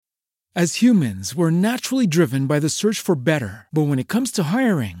As humans, we're naturally driven by the search for better. But when it comes to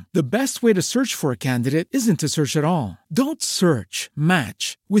hiring, the best way to search for a candidate isn't to search at all. Don't search,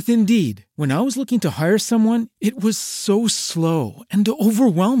 match with Indeed. When I was looking to hire someone, it was so slow and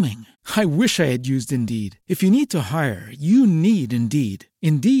overwhelming. I wish I had used Indeed. If you need to hire, you need Indeed.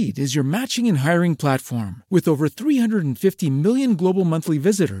 Indeed is your matching and hiring platform with over 350 million global monthly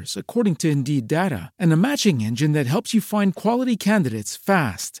visitors, according to Indeed data, and a matching engine that helps you find quality candidates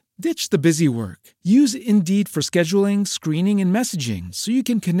fast. Ditch the busy work. Use Indeed for scheduling, screening, and messaging so you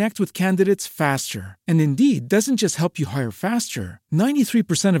can connect with candidates faster. And Indeed doesn't just help you hire faster.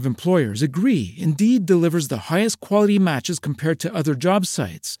 93% of employers agree Indeed delivers the highest quality matches compared to other job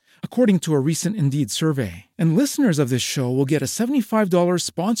sites, according to a recent Indeed survey. And listeners of this show will get a $75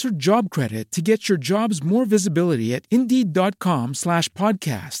 sponsored job credit to get your jobs more visibility at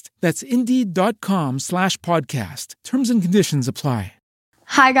Indeed.com/podcast. That's Indeed.com/podcast. Terms and conditions apply.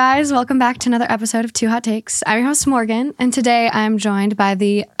 Hi guys, welcome back to another episode of Two Hot Takes. I'm your host Morgan, and today I'm joined by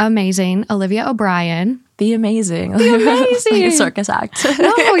the amazing Olivia O'Brien. The amazing. Like a circus act.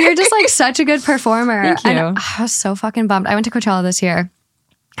 No, you're just like such a good performer. Thank you. And I was so fucking bummed. I went to Coachella this year,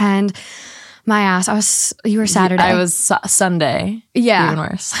 and my ass, you were Saturday. I was Sunday. Yeah. Even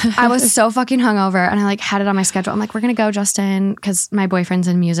worse. I was so fucking hungover, and I like had it on my schedule. I'm like, we're going to go, Justin, because my boyfriend's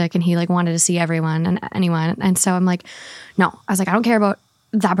in music and he like wanted to see everyone and anyone. And so I'm like, no, I was like, I don't care about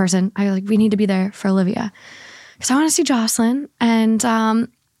that person. I like, we need to be there for Olivia because I want to see Jocelyn. And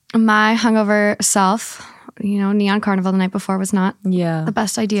my hungover self, Neon Carnival the night before was not the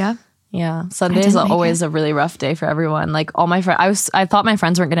best idea. Yeah, Sunday is always a really rough day for everyone. Like all my friends, I thought my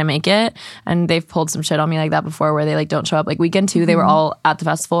friends weren't gonna make it, and they've pulled some shit on me like that before, where they like don't show up. Like weekend 2, they were all at the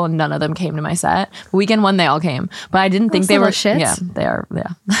festival, and none of them came to my set. But weekend 1, they all came, but I didn't think they were shits. Yeah, they are.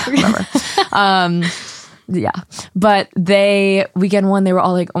 Yeah, whatever. Yeah, but weekend 1, they were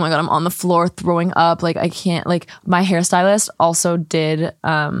all like, oh my God, I'm on the floor throwing up. Like I can't, like my hairstylist also did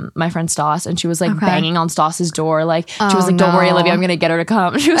my friend Stas, and she was like banging on Stas's door. Like she was like, don't worry, Olivia, I'm going to get her to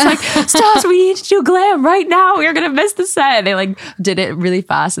come. She was like, Stas, we need to do glam right now. We're going to miss the set. They like did it really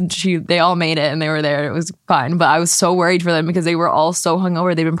fast, and they all made it, and they were there. It was fine. But I was so worried for them because they were all so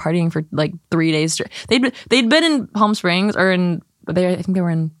hungover. They'd been partying for like 3 days straight. They'd been in Palm Springs I think they were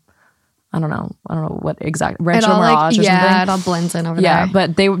in, I don't know what exact Rancho Mirage or something. Yeah, it all blends in over there. Yeah,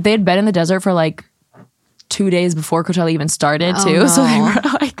 but they had been in the desert for like 2 days before Coachella even started too, no. so they were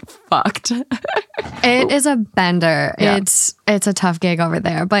like fucked. It is a bender. Yeah. It's a tough gig over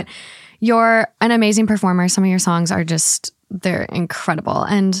there, but you're an amazing performer. Some of your songs are they're incredible,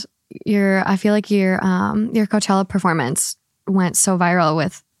 and I feel like your Coachella performance went so viral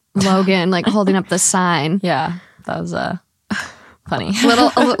with Logan like holding up the sign. Yeah, that was funny. A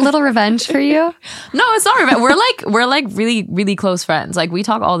little revenge for you? No, it's not revenge. We're like really, really close friends. Like we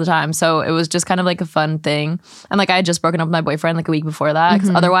talk all the time. So it was just kind of like a fun thing. And like I had just broken up with my boyfriend like a week before that. 'Cause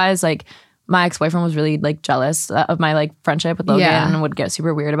otherwise, like my ex-boyfriend was really like jealous of my like friendship with Logan and would get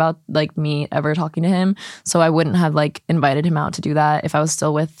super weird about like me ever talking to him. So I wouldn't have like invited him out to do that if I was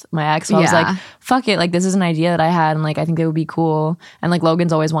still with my ex. So I was like, fuck it. Like this is an idea that I had, and like I think they would be cool. And like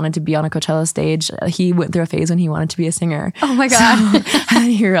Logan's always wanted to be on a Coachella stage. He went through a phase when he wanted to be a singer. Oh my God. So,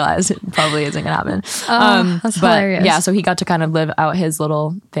 and he realized it probably isn't gonna happen. That's but hilarious. yeah, so he got to kind of live out his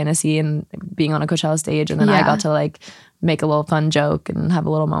little fantasy and being on a Coachella stage, and then I got to like make a little fun joke and have a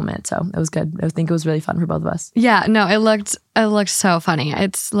little moment. So it was good. I think it was really fun for both of us. Yeah, no, it looked so funny.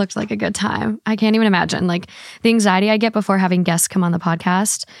 It looked like a good time. I can't even imagine like the anxiety I get before having guests come on the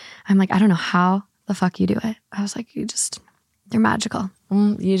podcast. I'm like, I don't know how the fuck you do it. I was like, you're magical.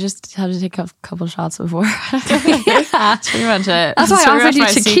 You just had to take a couple shots before. That's pretty much it. That's why I offered you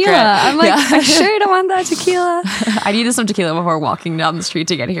tequila. Secret. I'm like, I sure don't want that tequila. I needed some tequila before walking down the street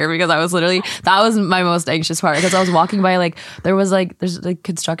to get here, because I was literally, that was my most anxious part, because I was walking by there's like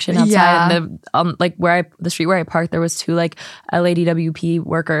construction outside, and the street where I parked, there was 2 like LADWP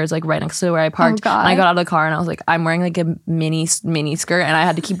workers like right next to where I parked. Oh, God. And I got out of the car and I was like, I'm wearing like a mini skirt, and I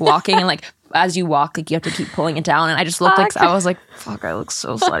had to keep walking and like as you walk, like you have to keep pulling it down, and I just looked I was like, fuck, I look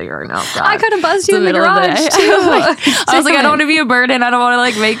so slutty right now. God. I could have buzzed you in the garage too. I was like, I don't want to be a burden. I don't want to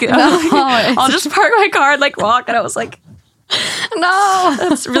like make it. I'll just park my car and like walk. And I was like, no,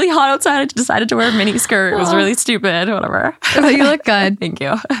 it's really hot outside. I decided to wear a mini skirt. It was really stupid. Whatever. But you look good. Thank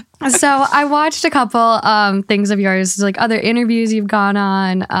you. So I watched a couple things of yours, like other interviews you've gone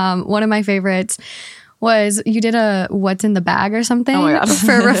on. One of my favorites was you did a what's in the bag or something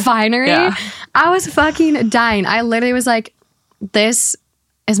for Refinery. Yeah. I was fucking dying. I literally was like, this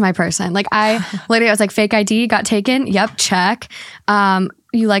is my person. Like I was like, fake ID got taken. Yep, check.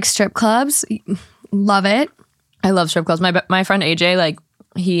 You like strip clubs? Love it. I love strip clubs. My friend AJ, like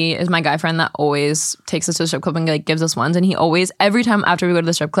he is my guy friend that always takes us to the strip club and like gives us ones. And he always, every time after we go to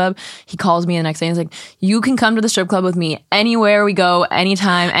the strip club, he calls me the next day and he's like, you can come to the strip club with me anywhere we go,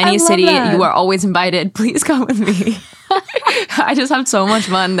 anytime, any city. that. You are always invited. Please come with me. I just have so much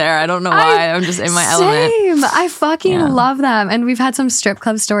fun there. I don't know why. I'm just in my element. Same. I fucking love them. And we've had some strip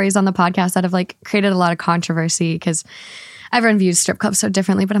club stories on the podcast that have like created a lot of controversy because everyone views strip clubs so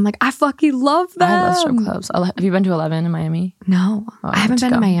differently, but I'm like, I fucking love them. I love strip clubs. Have you been to 11 in Miami? No, I haven't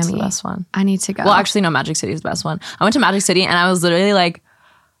been to Miami. It's the best one. I need to go. Well, actually, no, Magic City is the best one. I went to Magic City and I was literally like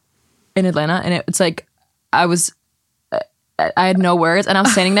in Atlanta and it's like I had no words and I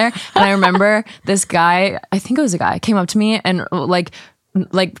was standing there and I remember this guy, I think it was a guy, came up to me and like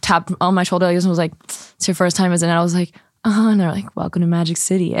tapped on my shoulder and was like, it's your first time, isn't it? I was like, and they're like, welcome to Magic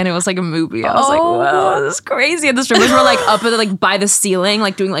City. And it was like a movie. I was like, whoa, this is crazy. And the strippers were like up at like by the ceiling,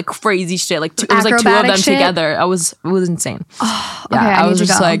 like doing like crazy shit. Like it was like two of Acrobatic them shit? together. It was insane. okay, I I was need to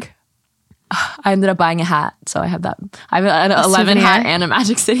just go. like, I ended up buying a hat. So I have that. I have an 11 souvenir? hat and a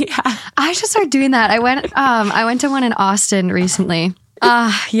Magic City hat. I should start doing that. I went to one in Austin recently.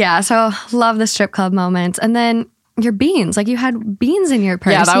 Yeah, so love the strip club moments. And then your beans, like you had beans in your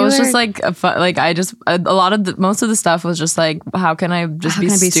purse. Yeah, that You was were- just like most of the stuff was just like, how can I just How be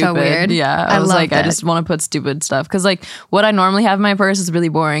can I be stupid? so weird? Yeah, I I was like, loved I it. just want to put stupid stuff because like what I normally have in my purse is really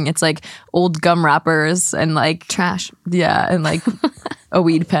boring. It's like old gum wrappers and like trash. yeah, and like a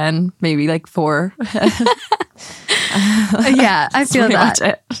weed pen, maybe like 4. Yeah, I feel Pretty that. much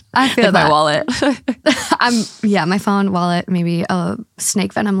it. I feel Like that. my wallet. My phone, wallet, maybe a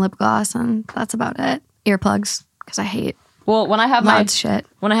snake venom lip gloss, and that's about it. Earplugs, because I hate Well, when I have loud shit.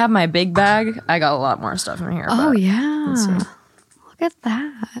 my big bag, I got a lot more stuff in here. Oh but yeah, see. look at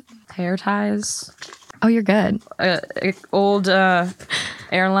that. hair ties, Oh, you're good. old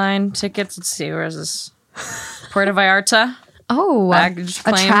airline tickets. Let's see, where is this? Puerto Vallarta. Oh, Baggage a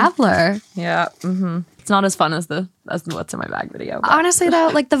claim. traveler. Yeah. It's not as fun as what's in my bag video. but- Honestly, though,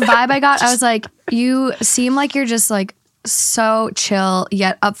 like the vibe I got, I was like, you seem like you're just like so chill,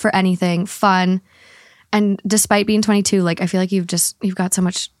 yet up for anything, fun. And despite being 22, like I feel like you've got so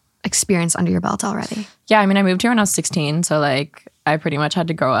much experience under your belt already. Yeah, I mean, I moved here when I was 16, so like I pretty much had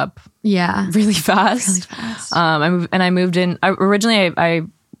to grow up Yeah. really fast. Really fast. I moved in. Originally, I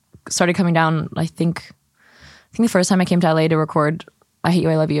started coming down. I think the first time I came to LA to record "I Hate You,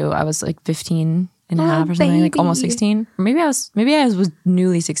 I Love You," I was like 15 and a half or something, like almost baby. 16. Or maybe I was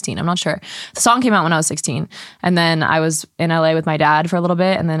newly 16. I'm not sure. The song came out when I was 16, and then I was in LA with my dad for a little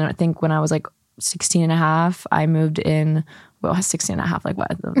bit, and then I think when I was like 16 and a half, I moved in. Well, I was 16 and a half. Like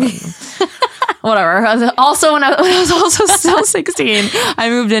what? Whatever. Also, when I was also still 16, I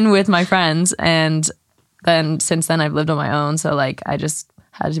moved in with my friends, and then since then I've lived on my own. So like I just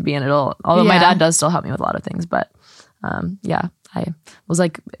had to be an adult. Although my Yeah. dad does still help me with a lot of things, but yeah, I was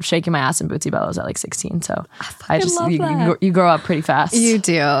like shaking my ass in Bootsy Bellows at like 16. So I just love that. you grow up pretty fast. You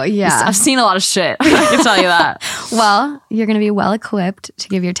do, yeah. I've seen a lot of shit. I can tell you that. Well, you're going to be well equipped to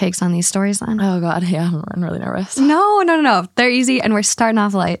give your takes on these stories then. Oh God, yeah, I'm really nervous. No. They're easy and we're starting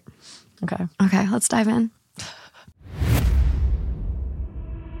off light. Okay. Okay, let's dive in.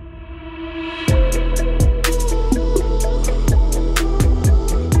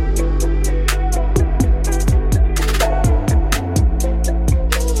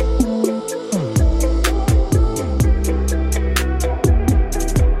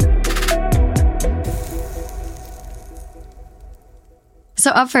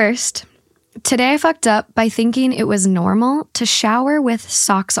 So up first, today I fucked up by thinking it was normal to shower with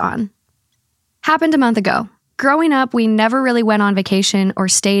socks on. Happened a month ago. Growing up, we never really went on vacation or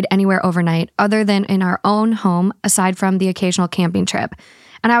stayed anywhere overnight other than in our own home, aside from the occasional camping trip.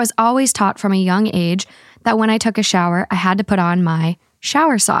 And I was always taught from a young age that when I took a shower, I had to put on my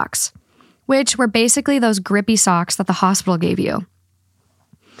shower socks, which were basically those grippy socks that the hospital gave you.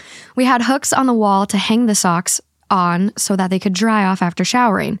 We had hooks on the wall to hang the socks on so that they could dry off after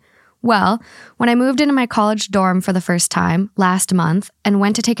showering. Well, when I moved into my college dorm for the first time last month and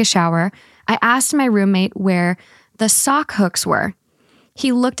went to take a shower, I asked my roommate where the sock hooks were.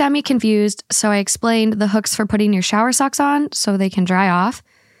 He looked at me confused, so I explained the hooks for putting your shower socks on so they can dry off.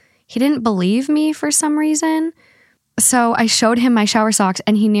 He didn't believe me for some reason, so I showed him my shower socks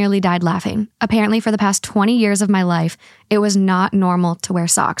and he nearly died laughing. Apparently, for the past 20 years of my life, it was not normal to wear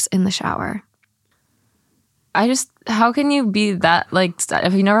socks in the shower. How can you be that, like,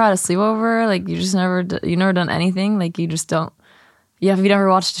 have you never had a sleepover? Like, you never done anything? Like, you just don't, have you never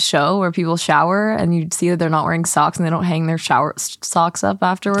watched a show where people shower and you see that they're not wearing socks and they don't hang their shower socks up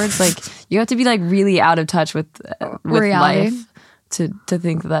afterwards? Like, you have to be, like, really out of touch with Reality. life to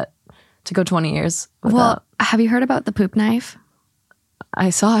think that, to go 20 years without. Well, have you heard about the poop knife? I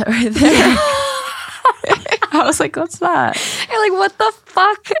saw it right there. I was like, what's that? You're like, what the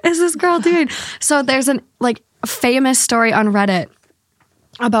fuck is this girl doing? So there's an like famous story on Reddit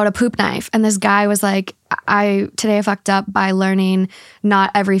about a poop knife. And this guy was like, today I fucked up by learning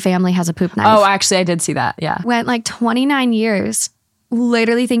not every family has a poop knife. Oh, actually, I did see that. Yeah. Went like 29 years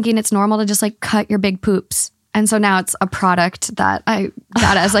literally thinking it's normal to just like cut your big poops. And so now it's a product that I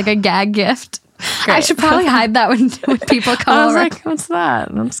got as like a gag gift. Great. I should probably hide that when people come I was over. like, what's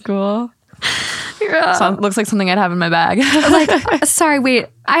that? That's cool. Yeah. So, looks like something I'd have in my bag. Like, sorry, wait.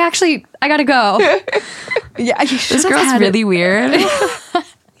 I gotta go. Yeah, This girl's really weird.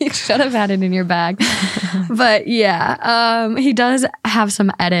 You should have had it in your bag. But yeah, he does have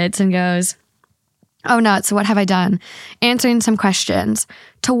some edits and goes, oh, nuts, what have I done? Answering some questions.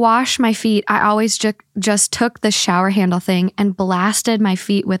 To wash my feet, I always just took the shower handle thing and blasted my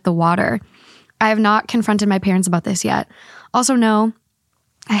feet with the water. I have not confronted my parents about this yet. Also, no,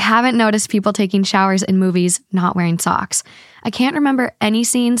 I haven't noticed people taking showers in movies not wearing socks. I can't remember any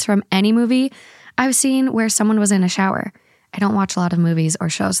scenes from any movie I've seen where someone was in a shower. I don't watch a lot of movies or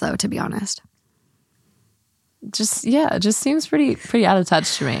shows, though, to be honest. It just seems pretty out of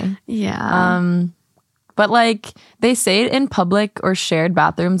touch to me. Yeah. But like they say in public or shared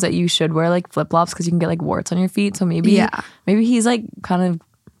bathrooms that you should wear like flip flops because you can get like warts on your feet. So maybe he's like kind of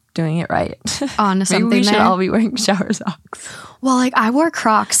doing it right. On to something maybe we should there. all be wearing shower socks. Well, like I wore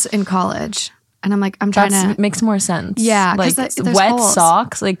Crocs in college, and I'm trying to makes more sense. Yeah, 'cause like there's wet holes.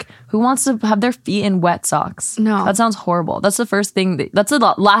 socks. Like who wants to have their feet in wet socks? No. That sounds horrible. That's the first thing. That's the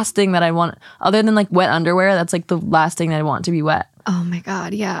last thing that I want. Other than like wet underwear, that's like the last thing that I want to be wet. Oh my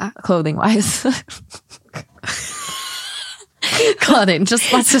God, yeah. Clothing wise. Clothing.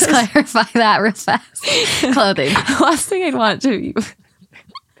 Let's just clarify that real fast. Clothing. The last thing I'd want to be.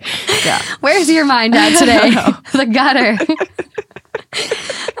 Yeah. Where's your mind at today? The gutter.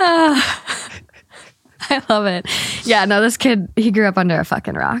 I love it. Yeah, no, this kid, he grew up under a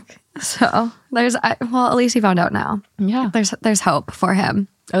fucking rock. So at least he found out now. Yeah. There's hope for him.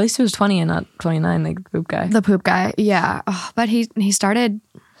 At least he was 20 and not 29, like the poop guy. The poop guy, yeah. Oh, but he started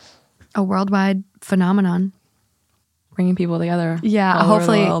a worldwide phenomenon. Bringing people together. Yeah, all over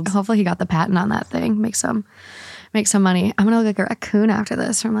the world. hopefully he got the patent on that thing. Make some money. I'm gonna look like a raccoon after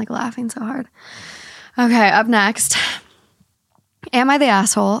this from like laughing so hard. Okay, up next. Am I the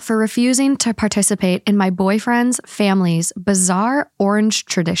asshole for refusing to participate in my boyfriend's family's bizarre orange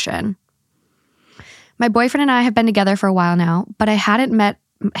tradition? My boyfriend and I have been together for a while now, but I hadn't met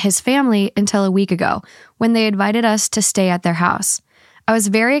his family until a week ago when they invited us to stay at their house. I was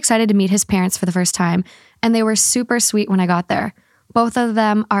very excited to meet his parents for the first time, and they were super sweet when I got there. Both of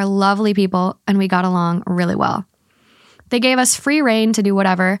them are lovely people, and we got along really well. They gave us free rein to do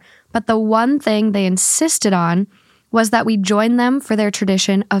whatever, but the one thing they insisted on was that we join them for their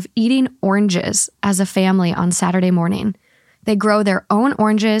tradition of eating oranges as a family on Saturday morning. They grow their own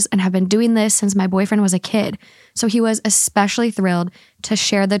oranges and have been doing this since my boyfriend was a kid, so he was especially thrilled to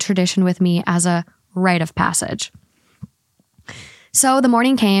share the tradition with me as a rite of passage. So the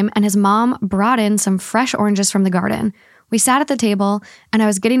morning came and his mom brought in some fresh oranges from the garden. We sat at the table and I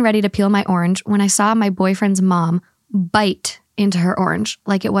was getting ready to peel my orange when I saw my boyfriend's mom bite into her orange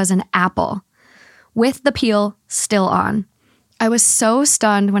like it was an apple, with the peel still on. I was so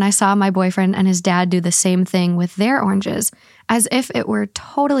stunned when I saw my boyfriend and his dad do the same thing with their oranges, as if it were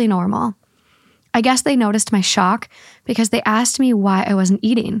totally normal. I guess they noticed my shock because they asked me why I wasn't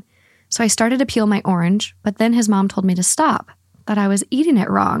eating. So I started to peel my orange, but then his mom told me to stop, that I was eating it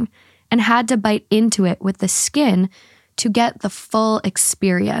wrong, and had to bite into it with the skin to get the full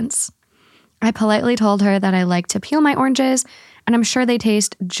experience. I politely told her that I like to peel my oranges, and I'm sure they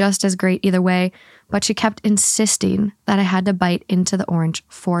taste just as great either way, but she kept insisting that I had to bite into the orange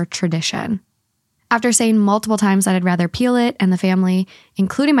for tradition. After saying multiple times that I'd rather peel it and the family,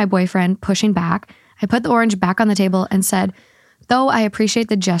 including my boyfriend, pushing back, I put the orange back on the table and said, though I appreciate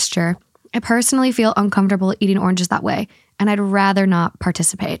the gesture, I personally feel uncomfortable eating oranges that way, and I'd rather not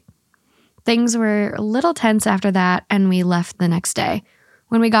participate. Things were a little tense after that, and we left the next day.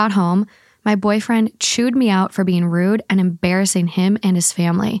 When we got home, my boyfriend chewed me out for being rude and embarrassing him and his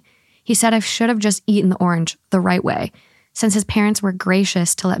family. He said I should have just eaten the orange the right way, since his parents were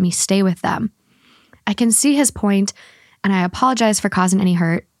gracious to let me stay with them. I can see his point, and I apologize for causing any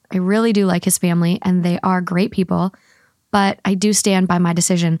hurt. I really do like his family, and they are great people, but I do stand by my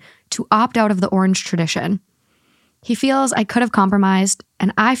decision to opt out of the orange tradition. He feels I could have compromised,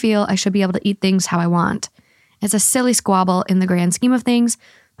 and I feel I should be able to eat things how I want. It's a silly squabble in the grand scheme of things,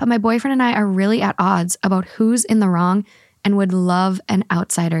 but my boyfriend and I are really at odds about who's in the wrong and would love an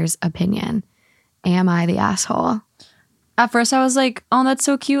outsider's opinion. Am I the asshole? At first I was like, oh, that's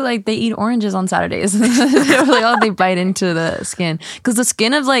so cute. Like they eat oranges on Saturdays. They were like, oh, they bite into the skin. Because the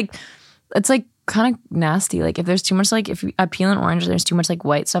skin of like, it's like kind of nasty. Like if there's too much, like if I peel an orange, there's too much like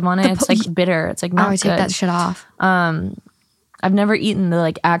white stuff on it. It's like bitter. It's like not always good. take that shit off. I've never eaten the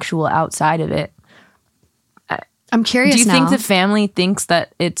like actual outside of it. I'm curious. Do you now. think the family thinks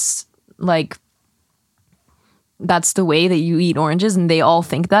that it's like that's the way that you eat oranges, and they all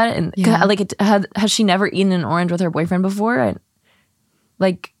think that? And like, has she never eaten an orange with her boyfriend before?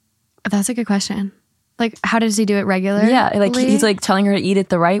 Like, that's a good question. Like, how does he do it regularly? Yeah, like he's like telling her to eat it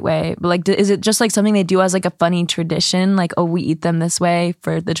the right way. But like, is it just like something they do as like a funny tradition? Like, oh, we eat them this way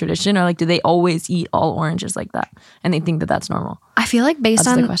for the tradition, or like, do they always eat all oranges like that, and they think that that's normal? I feel like based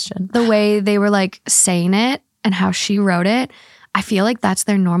That's on the question. the way they were like saying it and how she wrote it, I feel like that's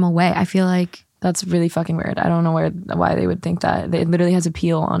their normal way. I feel like That's really fucking weird. I don't know why they would think that. It literally has a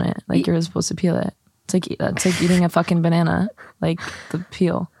peel on it. Like you're supposed to peel it. It's like eating a fucking banana. Like the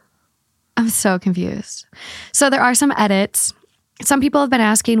peel. I'm so confused. So there are some edits. Some people have been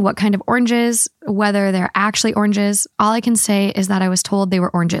asking what kind of oranges, whether they're actually oranges. All I can say is that I was told they were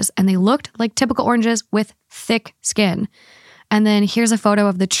oranges and they looked like typical oranges with thick skin. And then here's a photo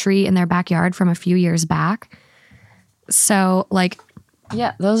of the tree in their backyard from a few years back. So like,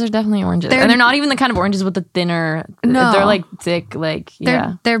 yeah, those are definitely oranges. And they're not even the kind of oranges with the thinner. No. They're like thick, like,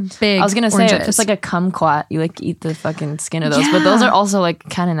 they're big. I was going to say, oranges. if it's like a kumquat, you like eat the fucking skin of those. But those are also like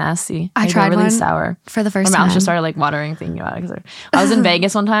kind of nasty. I Like, tried they're really one sour. for the first My mouth time. just started like watering thinking about it. 'Cause I was in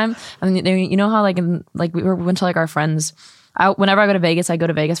Vegas one time, and you know how like we went to like our friends. Whenever I go to Vegas, I go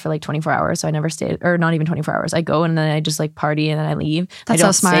to Vegas for like 24 hours. So I never stay, or not even 24 hours. I go and then I just like party and then I leave. That's I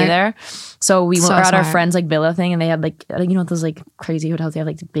don't so smart. stay there. So we were at our smart. friend's like villa thing, and they had like, you know, those like crazy hotels. They have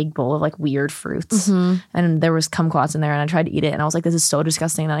like the big bowl of like weird fruits, and there was kumquats in there, and I tried to eat it, and I was like, this is so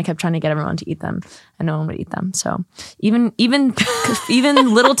disgusting. And then I kept trying to get everyone to eat them, and no one would eat them. So even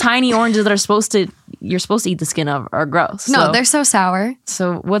little tiny oranges that you're supposed to eat the skin of are gross. No, they're so sour.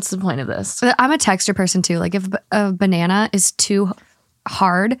 So what's the point of this? But I'm a texture person too. Like if a banana is too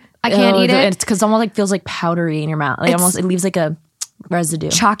hard, I can't eat it. It's because it almost like feels like powdery in your mouth. Like almost it leaves like a residue.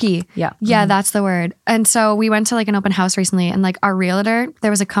 Chalky. Yeah. Yeah, that's the word. And so we went to like an open house recently, and like our realtor, there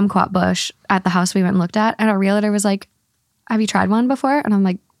was a kumquat bush at the house we went and looked at, and our realtor was like, have you tried one before? And I'm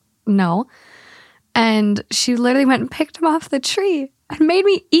like, no. And she literally went and picked them off the tree and made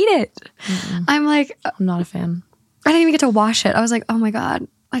me eat it. I'm like, I'm not a fan. I didn't even get to wash it. I was like, oh my God,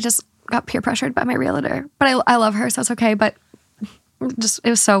 I just got peer pressured by my realtor. But I love her, so it's okay. But just, it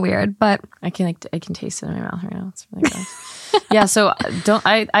was so weird. But I can taste it in my mouth right now. It's really gross. Yeah. So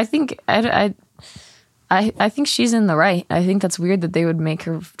I think she's in the right. I think that's weird that they would make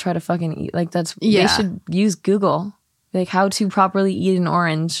her try to fucking eat. Like they should use Google, like how to properly eat an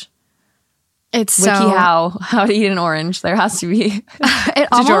orange. it's Wiki so how to eat an orange. There has to be it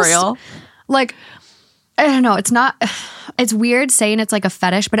tutorial. Almost, like, I don't know. It's weird saying it's like a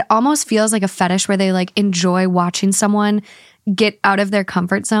fetish, but it almost feels like a fetish where they like enjoy watching someone get out of their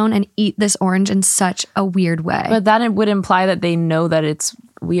comfort zone and eat this orange in such a weird way. But that it would imply that they know that it's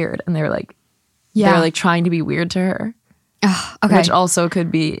weird, and they're like trying to be weird to her. Okay. Which also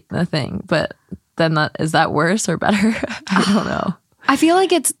could be a thing. But then is that worse or better? I don't know. I feel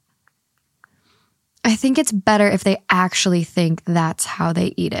like I think it's better if they actually think that's how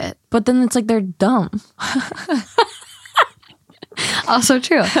they eat it. But then it's like they're dumb. Also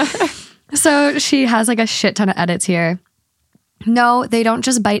true. So she has like a shit ton of edits here. No, they don't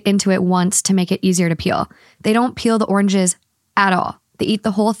just bite into it once to make it easier to peel. They don't peel the oranges at all. They eat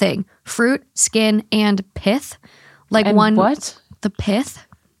the whole thing. Fruit, skin, and pith. Like And one. what? The pith?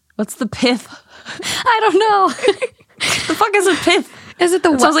 What's the pith? I don't know. The fuck is a pith? Is it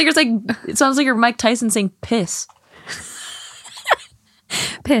the It sounds like you're Mike Tyson saying piss.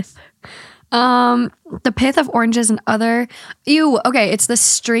 pith? The pith of oranges and other. Ew. Okay, it's the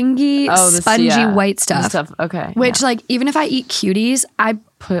stringy, spongy white stuff. Okay. Which, like, even if I eat cuties, I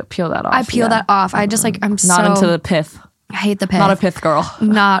peel that off. I peel that off. I just like I'm not so into the pith. I hate the pith. Not a pith girl.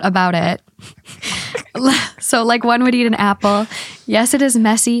 Not about it. So, like, one would eat an apple. Yes, it is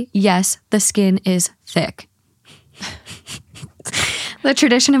messy. Yes, the skin is thick. The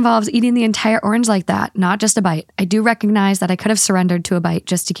tradition involves eating the entire orange like that, not just a bite. I do recognize that I could have surrendered to a bite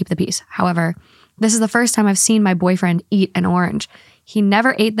just to keep the peace. However, this is the first time I've seen my boyfriend eat an orange. He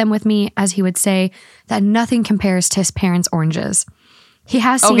never ate them with me, as he would say that nothing compares to his parents' oranges. He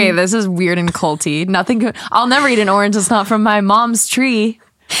has seen... Okay, this is weird and culty. I'll never eat an orange that's not from my mom's tree.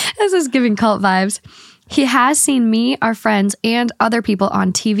 This is giving cult vibes. He has seen me, our friends, and other people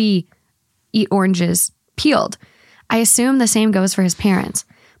on TV eat oranges peeled. I assume the same goes for his parents.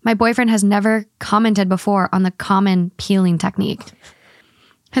 My boyfriend has never commented before on the common peeling technique.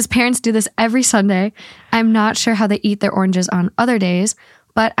 His parents do this every Sunday. I'm not sure how they eat their oranges on other days,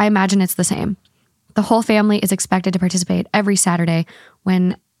 but I imagine it's the same. The whole family is expected to participate every Saturday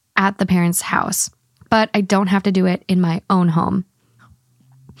when at the parents' house, but I don't have to do it in my own home.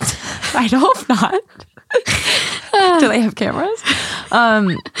 I hope not. Do they have cameras?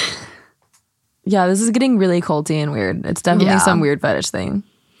 Yeah, this is getting really culty and weird. It's definitely some weird fetish thing.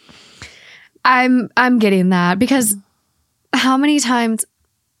 I'm getting that because how many times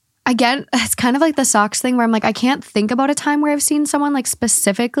again, it's kind of like the socks thing where I'm like, I can't think about a time where I've seen someone like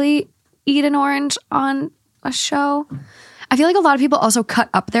specifically eat an orange on a show. I feel like a lot of people also cut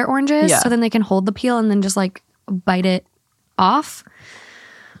up their oranges so then they can hold the peel and then just like bite it off.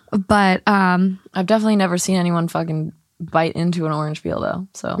 But I've definitely never seen anyone fucking bite into an orange peel though.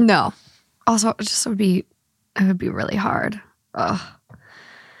 So no. Also, it would be really hard. Ugh.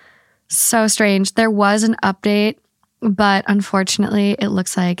 So strange. There was an update, but unfortunately, it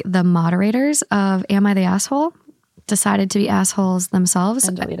looks like the moderators of Am I the Asshole decided to be assholes themselves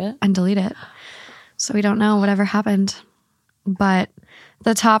and delete it. So we don't know whatever happened. But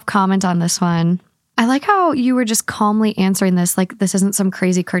the top comment on this one, I like how you were just calmly answering this like this isn't some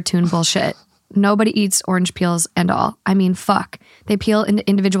crazy cartoon bullshit. Nobody eats orange peels and all. I mean, fuck. They peel into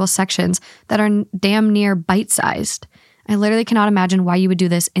individual sections that are damn near bite-sized. I literally cannot imagine why you would do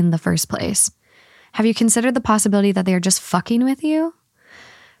this in the first place. Have you considered the possibility that they are just fucking with you?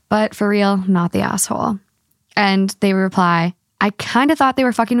 But for real, not the asshole. And they reply, I kind of thought they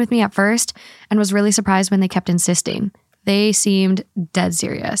were fucking with me at first and was really surprised when they kept insisting. They seemed dead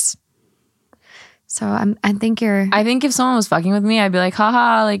serious. So I think if someone was fucking with me, I'd be like,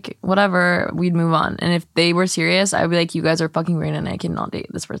 haha, like whatever, we'd move on. And if they were serious, I'd be like, you guys are fucking weird and I cannot date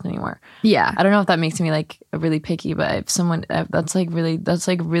this person anymore. Yeah. I don't know if that makes me like really picky, but if someone, that's a deal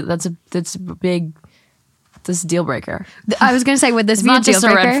breaker. I was going to say, would this be a deal breaker? Not just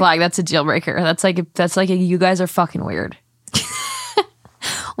a red flag, that's a deal breaker. That's like you guys are fucking weird.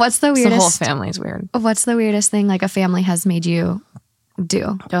 What's the weirdest? The whole family's weird. What's the weirdest thing like a family has made you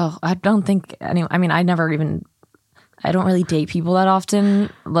do? Oh, I don't think any. I mean, I don't really date people that often,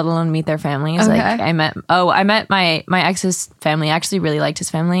 let alone meet their families. Okay. Like I met my ex's family. I actually really liked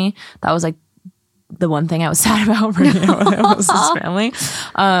his family. That was like the one thing I was sad about breaking up with him was his family.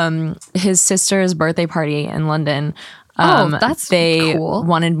 His sister's birthday party in London. That's they cool.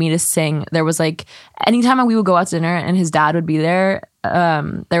 wanted me to sing. There was like anytime we would go out to dinner and his dad would be there.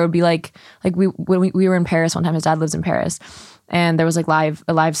 There would be when we were in Paris one time. His dad lives in Paris. And there was like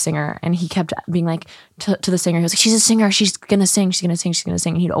a live singer, and he kept being like to the singer, he was like, she's a singer, she's gonna sing.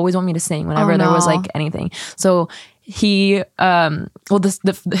 And he'd always want me to sing whenever there was like anything. So he,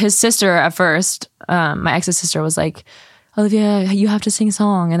 his sister at first, my ex's sister was like, Olivia, you have to sing a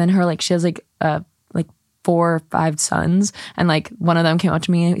song. And then she has like 4 or 5 sons, and like one of them came up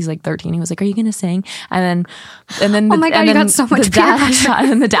to me and he's like 13. He was like, are you gonna sing? And then oh my god, you got so much peer pressure.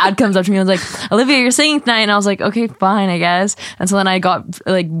 And the dad comes up to me and was like, Olivia, you're singing tonight. And I was like, okay, fine, I guess. And so then I got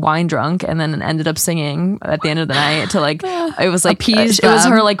like wine drunk and then ended up singing at the end of the night to like, it was like appease it was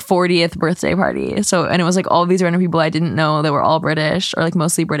them. her like 40th birthday party. So, and it was like all these random people I didn't know. They were all British or like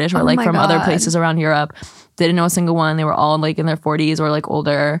mostly British or like my from other God. places around Europe. Didn't know a single one. They were all like in their 40s or like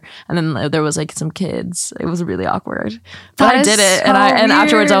older. And then there was like some kids. It was really awkward. But I did it. So And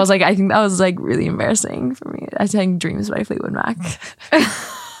afterwards weird. I was like, I think that was like really embarrassing for me. I sang Dreams by Fleetwood Mac.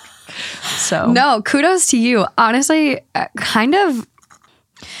 So No, kudos to you. Honestly, kind of,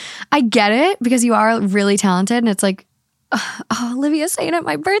 I get it because you are really talented and it's like, oh, Olivia's saying at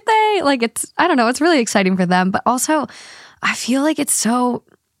my birthday. Like I don't know, it's really exciting for them. But also I feel like it's so,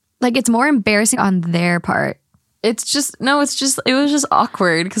 like it's more embarrassing on their part. it was just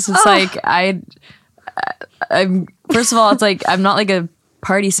awkward because it's like I'm first of all, it's like I'm not like a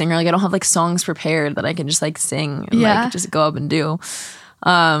party singer. Like I don't have like songs prepared that I can just like sing and like just go up and do.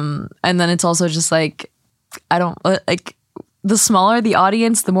 And then it's also just like I don't like the smaller the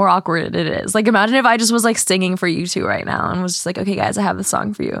audience, the more awkward it is. Like imagine if I just was like singing for you two right now and was just like, okay guys, I have this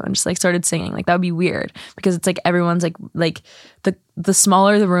song for you, and just like started singing. Like that would be weird because it's like everyone's like the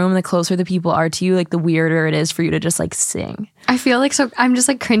smaller the room, the closer the people are to you, like the weirder it is for you to just like sing. I feel like so I'm just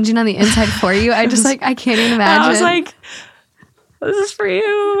like cringing on the inside for you. I just like I can't even imagine. I was like, this is for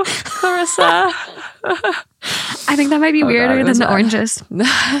you, Clarissa. I think that might be weirder God, than the bad. oranges.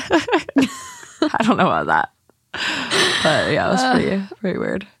 I don't know about that. But yeah, it was pretty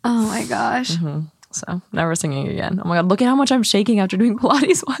weird. Oh my gosh. So never singing again. Oh my God, look at how much I'm shaking after doing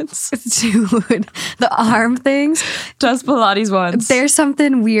Pilates once. Dude, the arm things. Just Pilates once. There's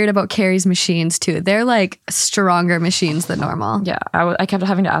something weird about Carrie's machines too. They're like stronger machines than normal. Yeah, I kept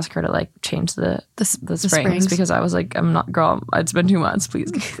having to ask her to like change the springs because I was like, I'm not, girl, it's been 2 months.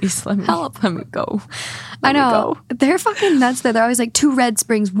 Please let me Help. Let me go. I know. They're fucking nuts there. They're always like 2 red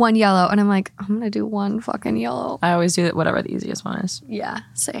springs, 1 yellow. And I'm like, I'm going to do 1 fucking yellow. I always do whatever the easiest one is. Yeah,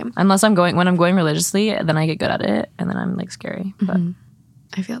 same. Unless when I'm going religiously, then I get good at it, and then I'm like scary. But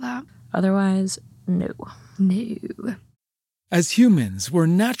I feel that. Otherwise, no. As humans, we're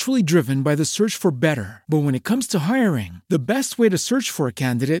naturally driven by the search for better. But when it comes to hiring, the best way to search for a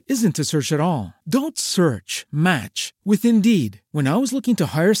candidate isn't to search at all. Don't search, match with Indeed. When I was looking to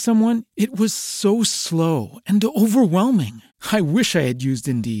hire someone, it was so slow and overwhelming. I wish I had used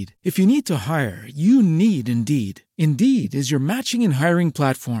Indeed. If you need to hire, you need Indeed. Indeed is your matching and hiring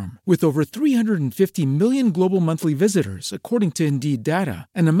platform with over 350 million global monthly visitors, according to Indeed data,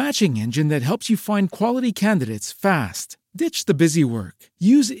 and a matching engine that helps you find quality candidates fast. Ditch the busy work.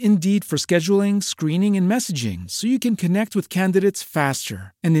 Use Indeed for scheduling, screening, and messaging so you can connect with candidates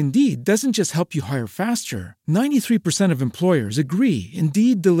faster. And Indeed doesn't just help you hire faster. 93% of employers agree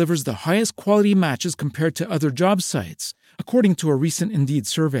Indeed delivers the highest quality matches compared to other job sites, according to a recent Indeed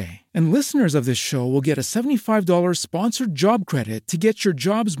survey. And listeners of this show will get a $75 sponsored job credit to get your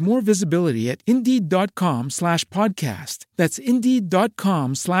jobs more visibility at Indeed.com/podcast. That's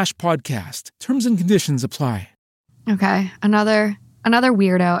Indeed.com/podcast. Terms and conditions apply. Okay, another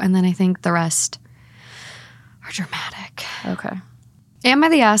weirdo, and then I think the rest are dramatic. Okay. Am I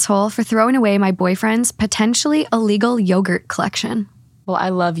the asshole for throwing away my boyfriend's potentially illegal yogurt collection? Well, I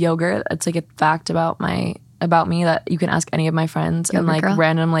love yogurt. It's like a fact about me that you can ask any of my friends and like girl.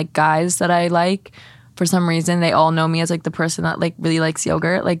 random like guys that I like. For some reason, they all know me as like the person that like really likes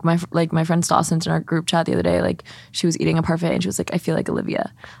yogurt. Like my friend Dawson's in our group chat the other day. Like she was eating a parfait and she was like, I feel like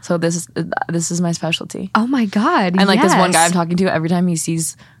Olivia. So this is my specialty. Oh my God. And like this one yes. guy I'm talking to, every time he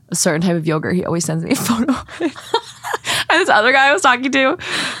sees a certain type of yogurt, he always sends me a photo of it. And this other guy I was talking to,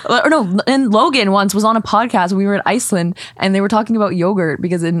 or no, and Logan once was on a podcast. We were in Iceland and they were talking about yogurt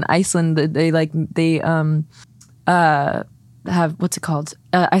because in Iceland they have, what's it called?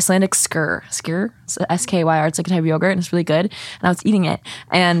 Icelandic skyr, SKYR. It's like a type of yogurt and it's really good. And I was eating it.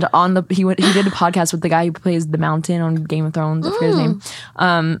 And he did a podcast with the guy who plays the Mountain on Game of Thrones. I forget his name.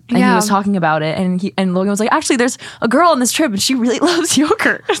 And he was talking about it. And Logan was like, actually, there's a girl on this trip and she really loves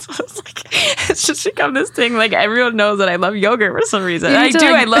yogurt. So it's just become this thing. Like everyone knows that I love yogurt for some reason.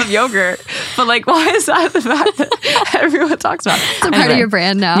 I love yogurt. But like, why is that the fact that everyone talks about? It's a part of your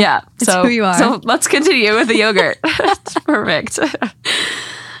brand now. Yeah. It's who you are. So let's continue with the yogurt. It's perfect.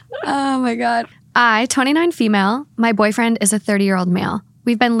 Oh my God. I, 29 female, my boyfriend is a 30-year-old male.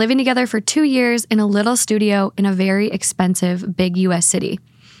 We've been living together for 2 years in a little studio in a very expensive big US city.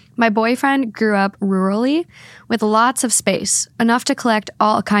 My boyfriend grew up rurally with lots of space, enough to collect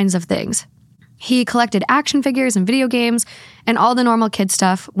all kinds of things. He collected action figures and video games and all the normal kid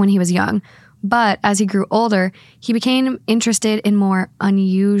stuff when he was young. But as he grew older, he became interested in more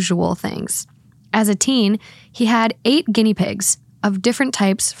unusual things. As a teen, he had 8 guinea pigs of different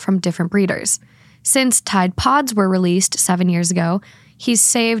types from different breeders. Since Tide Pods were released 7 years ago, he's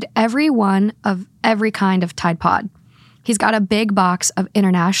saved every one of every kind of Tide Pod. He's got a big box of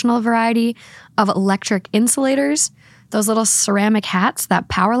international variety of electric insulators, those little ceramic hats that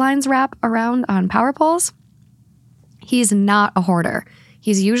power lines wrap around on power poles. He's not a hoarder.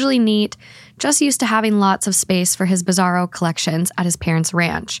 He's usually neat, just used to having lots of space for his bizarro collections at his parents'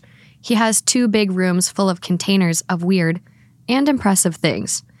 ranch. He has 2 big rooms full of containers of weird and impressive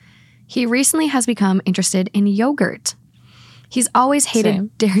things. He recently has become interested in yogurt. He's always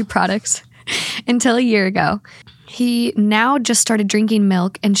hated dairy products until a year ago. He now just started drinking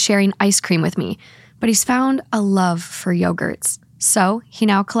milk and sharing ice cream with me, but he's found a love for yogurts. So he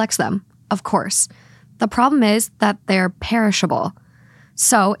now collects them, of course. The problem is that they're perishable.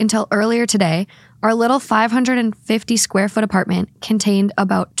 So until earlier today, our little 550 square foot apartment contained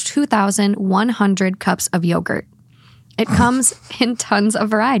about 2,100 cups of yogurt. It comes in tons of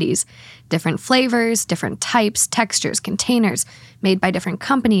varieties, different flavors, different types, textures, containers, made by different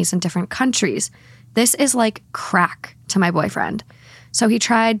companies in different countries. This is like crack to my boyfriend. So he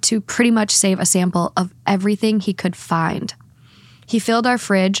tried to pretty much save a sample of everything he could find. He filled our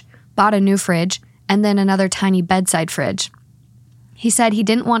fridge, bought a new fridge, and then another tiny bedside fridge. He said he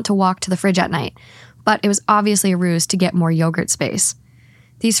didn't want to walk to the fridge at night, but it was obviously a ruse to get more yogurt space.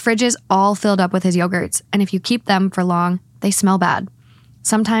 These fridges all filled up with his yogurts, and if you keep them for long, they smell bad.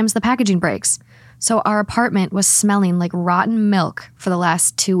 Sometimes the packaging breaks, so our apartment was smelling like rotten milk for the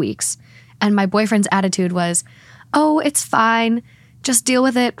last 2 weeks. And my boyfriend's attitude was, oh, it's fine. Just deal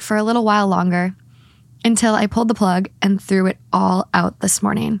with it for a little while longer. Until I pulled the plug and threw it all out this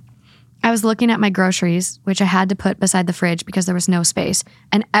morning. I was looking at my groceries, which I had to put beside the fridge because there was no space,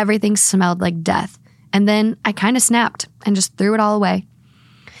 and everything smelled like death. And then I kind of snapped and just threw it all away.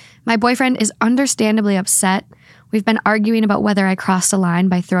 My boyfriend is understandably upset. We've been arguing about whether I crossed a line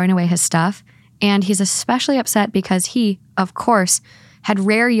by throwing away his stuff, and he's especially upset because he, of course, had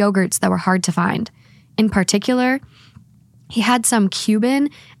rare yogurts that were hard to find. In particular, he had some Cuban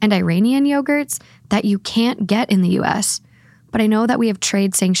and Iranian yogurts that you can't get in the US. But I know that we have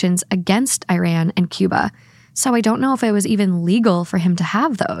trade sanctions against Iran and Cuba, so I don't know if it was even legal for him to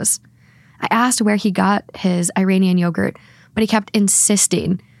have those. I asked where he got his Iranian yogurt, but he kept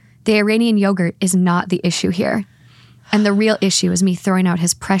insisting the Iranian yogurt is not the issue here. And the real issue is me throwing out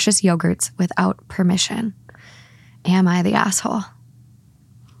his precious yogurts without permission. Am I the asshole?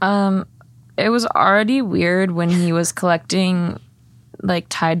 It was already weird when he was collecting like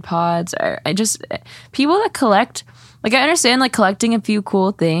Tide Pods. People that collect, like I understand like collecting a few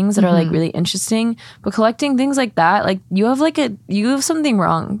cool things that are like really interesting, but collecting things like that, like you have something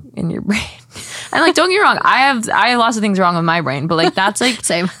wrong in your brain. And like, don't get me wrong, I have lots of things wrong with my brain, but like that's like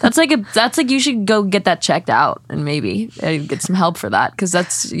Same. That's like you should go get that checked out and maybe get some help for that,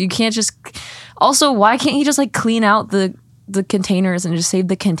 because you can't just. Also, why can't he just like clean out the containers and just save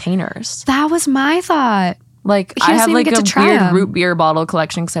the containers? That was my thought. Like He I have doesn't even like get a to try weird 'em. root beer bottle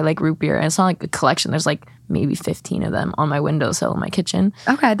collection because I like root beer, and it's not like a collection. There's like maybe 15 of them on my windowsill in my kitchen.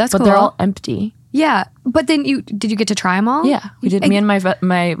 Okay, that's but cool. they're all empty. Yeah, but then did you get to try them all? Yeah, we did. Me and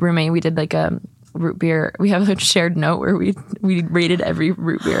my roommate, we did like a root beer. We have a shared note where we rated every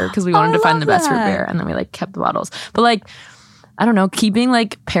root beer because we wanted to find the best root beer, and then we like kept the bottles. But like, I don't know, keeping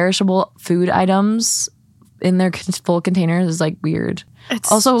like perishable food items in their full containers is like weird.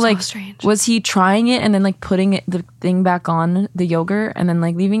 It's also so like strange. Was he trying it and then like putting the thing back on the yogurt and then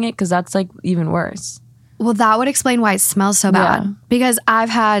like leaving it? Because that's like even worse. Well, that would explain why it smells so bad. Yeah. Because I've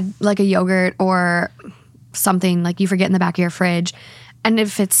had like a yogurt or something like you forget in the back of your fridge, and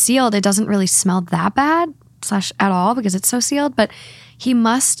if it's sealed, it doesn't really smell that bad / at all because it's so sealed. But he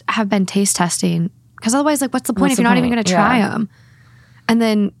must have been taste testing, because otherwise, like, what's the point What's if you're the not even point? going to try Yeah. them? And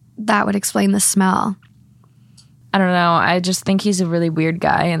then that would explain the smell. I don't know. I just think he's a really weird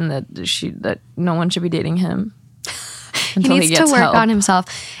guy, and that no one should be dating him. He until needs to gets work help. on himself.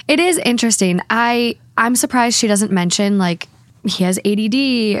 It is interesting. I'm surprised she doesn't mention like he has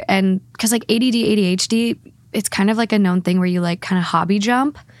ADD, and because like ADD, ADHD, it's kind of like a known thing where you like kind of hobby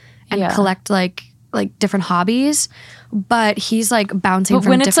jump and Yeah. collect like different hobbies. But he's like bouncing But from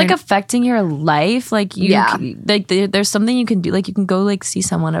when it's different. like affecting your life, like Yeah. like there's something you can do. Like you can go like see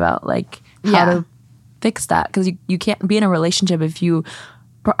someone about like how Yeah. to fix that, because you can't be in a relationship if you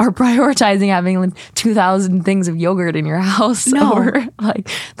are prioritizing having like 2,000 things of yogurt in your house. No. Or like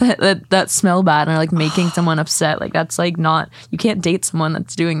that smell bad and are like making someone upset. Like that's like not, you can't date someone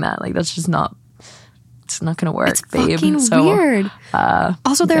that's doing that. Like that's just not, it's not gonna work, it's babe. fucking So, weird.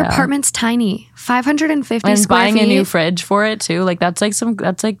 Also, their yeah. apartment's tiny, 550 and square buying feet. a new fridge for it too. Like that's like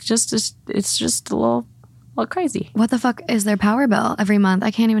just it's just a little crazy. What the fuck is their power bill every month? I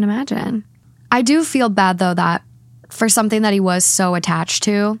can't even imagine. I do feel bad though that for something that he was so attached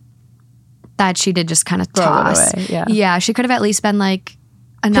to, that she did just kind of Throw it toss. away, yeah. Yeah, she could have at least been like,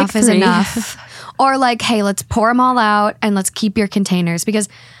 enough is 3. enough. Or like, hey, let's pour them all out and let's keep your containers, because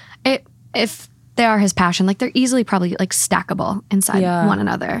if they are his passion, like they're easily probably like stackable inside Yeah. one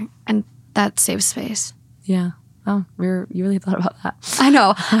another, and that saves space. Yeah. Oh, you really thought about that. I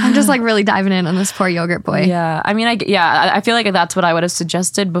know. I'm just like really diving in on this poor yogurt boy. Yeah. I mean, I feel like that's what I would have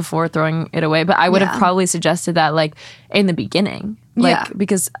suggested before throwing it away. But I would Yeah. have probably suggested that like in the beginning. Like, Yeah.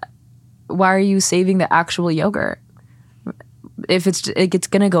 because why are you saving the actual yogurt? If it's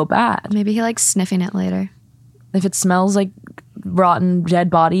going to go bad. Maybe he likes sniffing it later. If it smells like rotten dead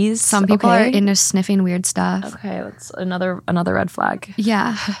bodies. Some people are okay. into sniffing weird stuff. Okay, that's another red flag.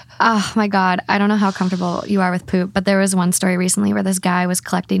 Yeah. Oh my God. I don't know how comfortable you are with poop, but there was one story recently where this guy was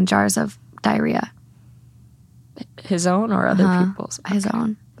collecting jars of diarrhea. His own or other people's? His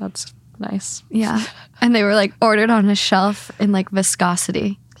own. That's nice. Yeah. And they were like ordered on a shelf in like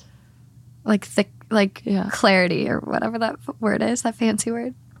viscosity, like thick, like Yeah. clarity or whatever that word is, that fancy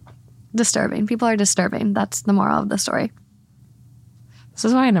word. Disturbing. People are disturbing. That's the moral of the story. This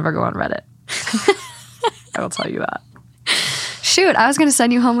is why I never go on Reddit. I will tell you that. Shoot, I was going to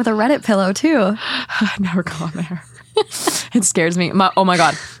send you home with a Reddit pillow too. I never go on there. It scares me. Oh my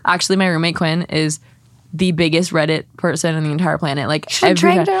God. Actually, my roommate Quinn is the biggest Reddit person on the entire planet. Like Should've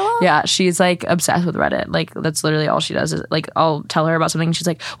dragged her along. Yeah, she's like obsessed with Reddit. Like that's literally all she does is like I'll tell her about something and she's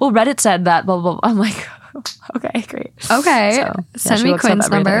like, well, Reddit said that, blah, blah, blah. I'm like, okay, great. Okay. So, Send she me looks up Quinn's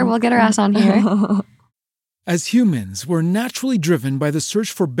number. everything. We'll get her ass on here. As humans, we're naturally driven by the search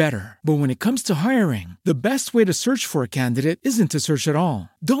for better. But when it comes to hiring, the best way to search for a candidate isn't to search at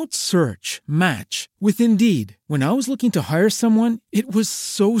all. Don't search, match with Indeed. When I was looking to hire someone, it was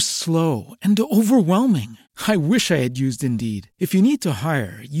so slow and overwhelming. I wish I had used Indeed. If you need to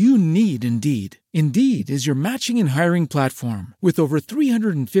hire, you need Indeed. Indeed is your matching and hiring platform with over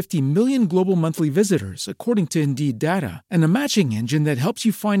 350 million global monthly visitors, according to Indeed data, and a matching engine that helps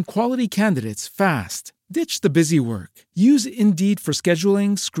you find quality candidates fast. Ditch the busy work. Use Indeed for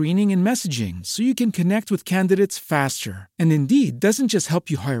scheduling, screening, and messaging so you can connect with candidates faster. And Indeed doesn't just help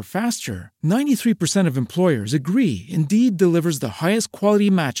you hire faster. 93% of employers agree Indeed delivers the highest quality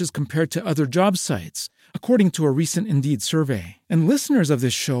matches compared to other job sites, according to a recent Indeed survey. And listeners of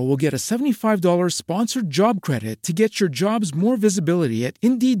this show will get a $75 sponsored job credit to get your jobs more visibility at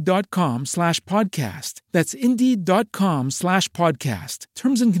Indeed.com/podcast. That's Indeed.com/podcast.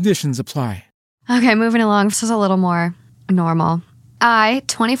 Terms and conditions apply. Okay, moving along. This is a little more normal. I,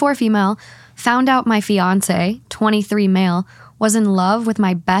 24 female, found out my fiance, 23 male, was in love with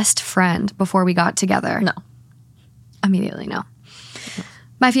my best friend before we got together. No. Immediately, no.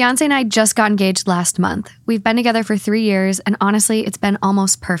 My fiance and I just got engaged last month. We've been together for 3 years, and honestly, it's been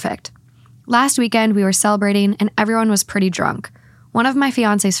almost perfect. Last weekend, we were celebrating, and everyone was pretty drunk. One of my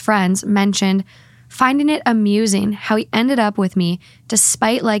fiance's friends mentioned finding it amusing how he ended up with me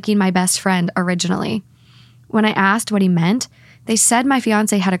despite liking my best friend originally. When I asked what he meant, they said my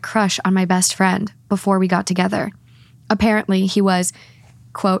fiance had a crush on my best friend before we got together. Apparently, he was,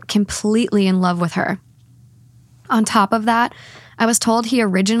 quote, completely in love with her. On top of that, I was told he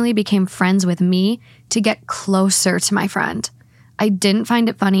originally became friends with me to get closer to my friend. I didn't find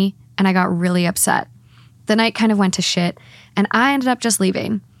it funny, and I got really upset. The night kind of went to shit, and I ended up just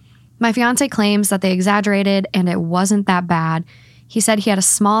leaving. My fiance claims that they exaggerated and it wasn't that bad. He said he had a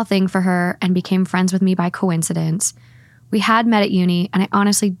small thing for her and became friends with me by coincidence. We had met at uni, and I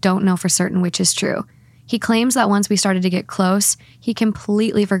honestly don't know for certain which is true. He claims that once we started to get close, he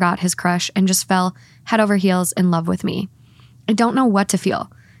completely forgot his crush and just fell head over heels in love with me. I don't know what to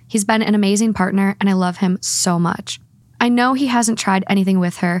feel. He's been an amazing partner, and I love him so much. I know he hasn't tried anything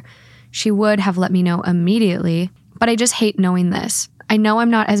with her. She would have let me know immediately, but I just hate knowing this. I know I'm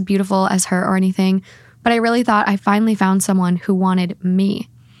not as beautiful as her or anything, but I really thought I finally found someone who wanted me.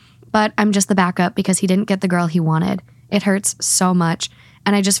 But I'm just the backup because he didn't get the girl he wanted. It hurts so much,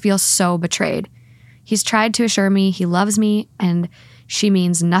 and I just feel so betrayed. He's tried to assure me he loves me and she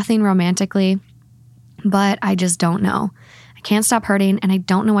means nothing romantically, but I just don't know. I can't stop hurting, and I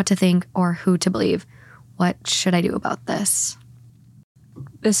don't know what to think or who to believe. What should I do about this?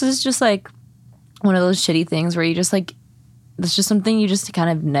 This is just like one of those shitty things where you just like, it's just something you just kind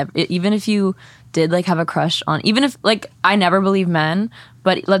of never, even if you did like have a crush on, even if like, I never believe men,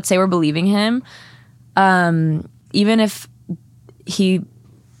 but let's say we're believing him, even if he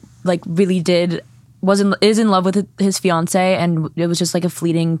like really is in love with his fiance and it was just like a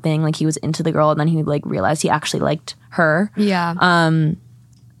fleeting thing, like he was into the girl and then he like realized he actually liked her. Yeah.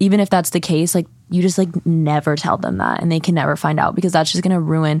 Even if that's the case, like you just like never tell them that and they can never find out because that's just gonna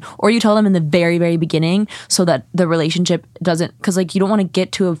ruin, or you tell them in the very, very beginning so that the relationship doesn't, because like you don't want to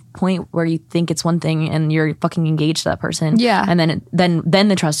get to a point where you think it's one thing and you're fucking engaged to that person. Yeah. And then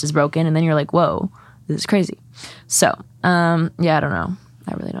the trust is broken and then you're like, whoa, this is crazy. So, yeah, I don't know.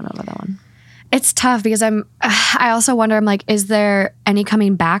 I really don't know about that one. It's tough because I also wonder, I'm like, is there any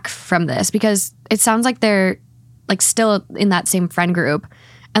coming back from this? Because it sounds like they're like still in that same friend group.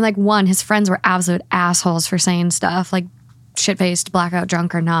 And like his friends were absolute assholes for saying stuff like shit-faced, blackout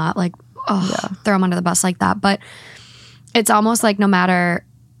drunk or not. Like, throw him under the bus like that. But it's almost like no matter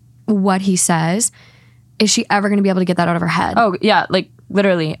what he says, is she ever going to be able to get that out of her head? Oh, yeah, like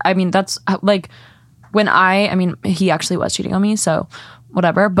literally. I mean, that's like when I mean, he actually was cheating on me, so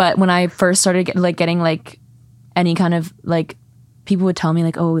whatever. But when I first started getting like any kind of like, people would tell me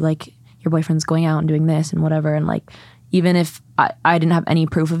like, oh, like your boyfriend's going out and doing this and whatever. And like, even if I didn't have any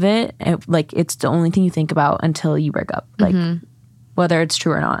proof of it, like it's the only thing you think about until you break up. Like whether it's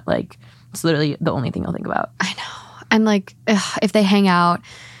true or not, like it's literally the only thing you'll think about. I know. And like, if they hang out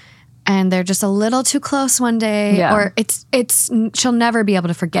and they're just a little too close one day, or she'll never be able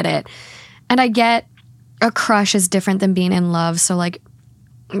to forget it. And I get a crush is different than being in love. So like,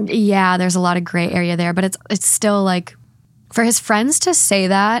 yeah, there's a lot of gray area there, but it's still like, for his friends to say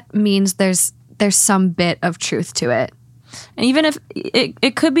that means there's some bit of truth to it. And even if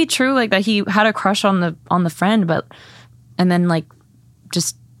it could be true, like that he had a crush on the friend, and then like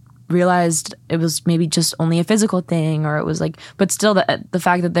just realized it was maybe just only a physical thing, or it was like, but still the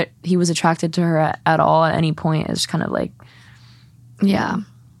fact that he was attracted to her at all at any point is kind of like, yeah,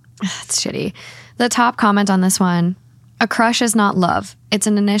 it's shitty. The top comment on this one: a crush is not love. It's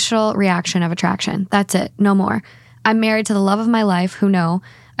an initial reaction of attraction. That's it. No more. I'm married to the love of my life who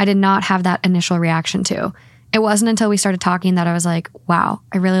I did not have that initial reaction to. It wasn't until we started talking that I was like, wow,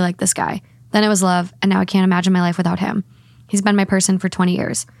 I really like this guy. Then it was love, and now I can't imagine my life without him. He's been my person for 20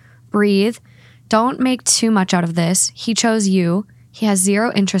 years. Breathe. Don't make too much out of this. He chose you. He has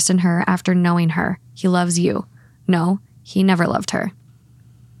zero interest in her after knowing her. He loves you. No, he never loved her.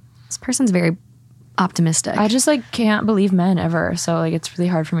 This person's very optimistic. I just like can't believe men ever. So like it's really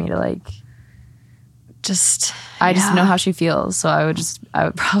hard for me to like just know how she feels. So I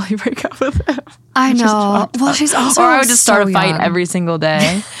would probably break up with him. I know. Well, she's also or I would just start a fight young. every single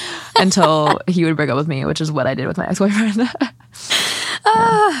day until he would break up with me, which is what I did with my ex-boyfriend.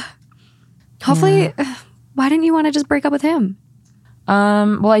 Hopefully, why didn't you want to just break up with him?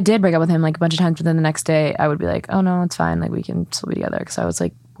 Well, I did break up with him like a bunch of times, but then the next day I would be like, oh no, it's fine. Like we can still be together, because I was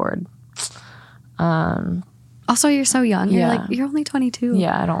like bored. Also, you're so young. You're Yeah. like, you're only 22.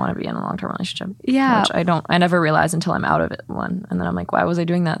 Yeah, I don't want to be in a long-term relationship. Yeah. Which I never realized until I'm out of it one. And then I'm like, why was I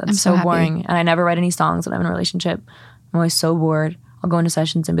doing that? That's I'm so happy. boring. And I never write any songs when I'm in a relationship. I'm always so bored. I'll go into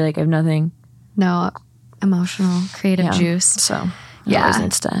sessions and be like, I have nothing. No, emotional, creative Yeah. juice. So Yeah. it always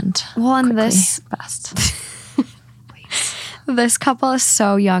needs to end. Well, and quickly, this fast. this couple is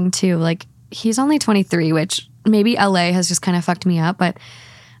so young too. Like, he's only 23, which maybe LA has just kind of fucked me up, but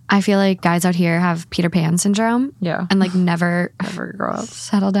I feel like guys out here have Peter Pan syndrome. Yeah. And like never grow up.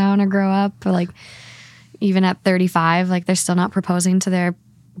 settle down or grow up, or like even at 35, like they're still not proposing to their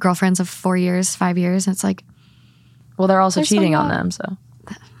girlfriends of 4 years, 5 years. And it's like, Well, they're also They're so cheating on young. them, so.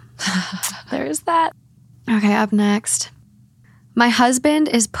 there's that. Okay, up next. My husband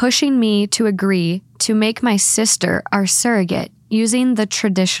is pushing me to agree to make my sister our surrogate using the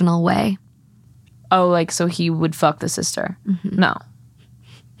traditional way. Oh, like, so he would fuck the sister? Mm-hmm. No.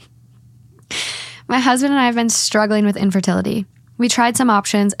 My husband and I have been struggling with infertility. We tried some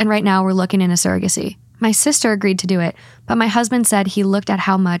options, and right now we're looking into surrogacy. My sister agreed to do it, but my husband said he looked at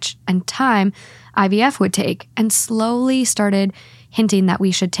how much and time IVF would take and slowly started hinting that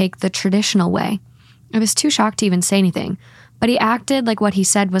we should take the traditional way. I was too shocked to even say anything, but he acted like what he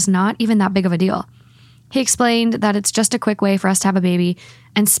said was not even that big of a deal. He explained that it's just a quick way for us to have a baby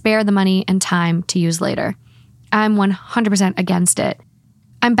and spare the money and time to use later. I'm 100% against it.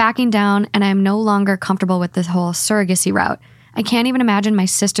 I'm backing down, and I'm no longer comfortable with this whole surrogacy route. I can't even imagine my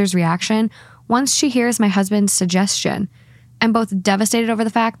sister's reaction once she hears my husband's suggestion. I'm both devastated over the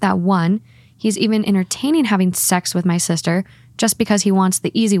fact that, one, he's even entertaining having sex with my sister just because he wants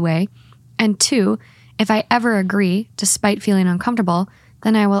the easy way, and two, if I ever agree, despite feeling uncomfortable,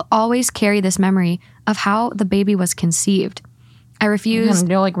 then I will always carry this memory of how the baby was conceived. I refused.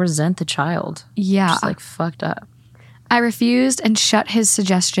 You'll like resent the child. Yeah. Just like fucked up. I refused and shut his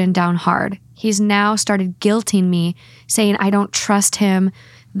suggestion down hard. He's now started guilting me, saying I don't trust him,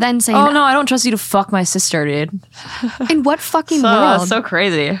 then saying, Oh no, I don't trust you to fuck my sister, dude. in what fucking world? So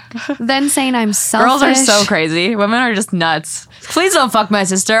crazy. Then saying I'm selfish. Girls are so crazy. Women are just nuts. Please don't fuck my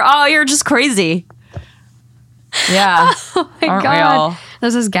sister. Oh, you're just crazy. Yeah. Oh my Aren't we God. all?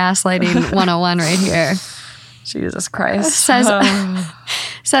 This is gaslighting 101 right here. Jesus Christ.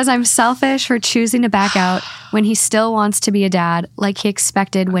 Says I'm selfish for choosing to back out when he still wants to be a dad like he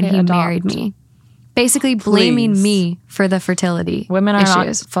expected when he adopt. married me. Basically blaming Please. me for the fertility Women are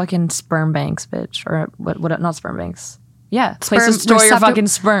issues. not fucking sperm banks, bitch. Or what not sperm banks. Yeah. Sperm Place to store your receptac- fucking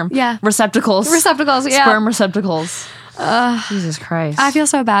sperm. Yeah. Receptacles. Receptacles, yeah. Sperm receptacles. Jesus Christ. I feel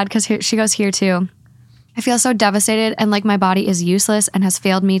so bad because she goes here too. I feel so devastated and like my body is useless and has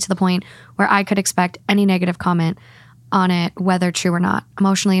failed me to the point where I could expect any negative comment on it, whether true or not.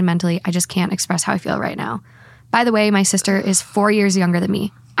 Emotionally and mentally, I just can't express how I feel right now. By the way, my sister is 4 years younger than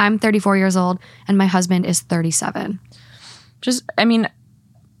me. I'm 34 years old and my husband is 37. Just, I mean,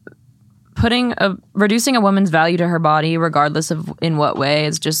 reducing a woman's value to her body, regardless of in what way,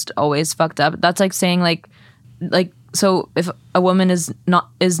 is just always fucked up. That's like saying like, so if a woman is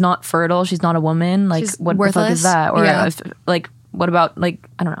not fertile, she's not a woman. Like, She's what worthless. the fuck is that? Or Yeah. if like, what about like,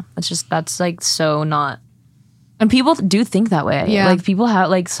 I don't know. That's like so not. And people do think that way. Yeah. Like people have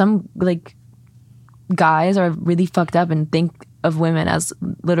like some like guys are really fucked up and think of women as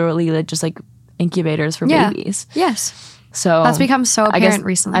literally like just like incubators for Yeah. babies. Yes. So That's become so I guess apparent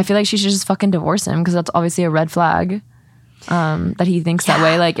recently. I feel like she should just fucking divorce him because that's obviously a red flag. That he thinks that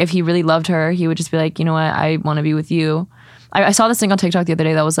way. Like if he really loved her, he would just be like, you know what, I want to be with you. I saw this thing on TikTok the other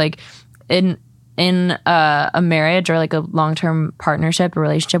day that was like, in in a marriage or like a long-term partnership or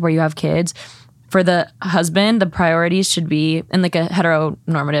relationship where you have kids, for the husband, the priorities should be, in like a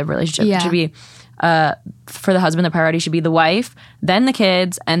heteronormative relationship, it should be, for the husband, the priority should be the wife, then the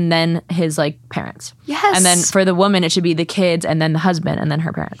kids, and then his like parents. Yes. And then for the woman, it should be the kids, and then the husband, and then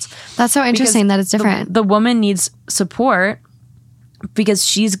her parents. That's so interesting that it's different. The woman needs support because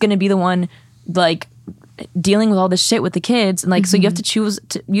she's going to be the one like dealing with all this shit with the kids. And like, so you have to choose,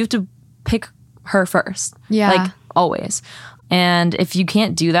 you have to pick her first. Yeah. Like always. And if you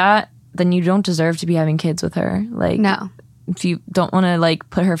can't do that, then you don't deserve to be having kids with her. Like, No. if you don't want to like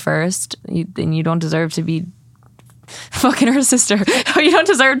put her first, then you don't deserve to be fucking her sister. You don't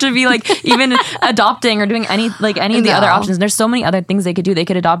deserve to be like even adopting or doing any of the other options. There's so many other things they could do. They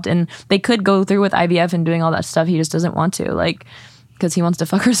could adopt and they could go through with IVF and doing all that stuff. He just doesn't want to, like, because he wants to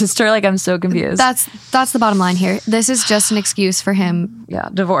fuck her sister. Like, I'm so confused. That's the bottom line here. This is just an excuse for him. Yeah,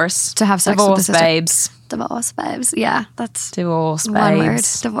 divorce. To have sex with the sister. Babes. Divorce babes. Yeah, that's Divorce babes. one word.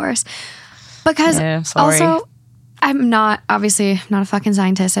 Divorce. Because also, I'm not obviously not a fucking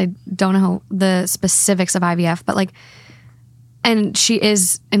scientist. I don't know the specifics of IVF, but like, and she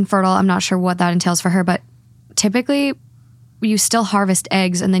is infertile. I'm not sure what that entails for her, but typically you still harvest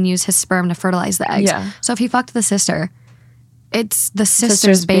eggs and then use his sperm to fertilize the eggs. Yeah. So if he fucked the sister, it's the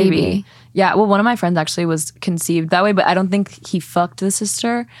sister's baby. Yeah, well, one of my friends actually was conceived that way, but I don't think he fucked the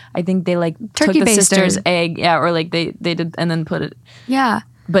sister. I think they like Turkey took the basted. sister's egg, yeah, or like they did and then put it. Yeah.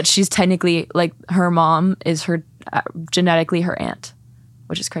 But she's technically like her mom is her genetically her aunt,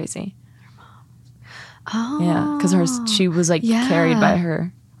 which is crazy. Oh. Yeah, because she was like Yeah. carried by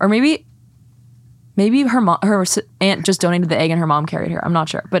her, or maybe her aunt just donated the egg and her mom carried her. I'm not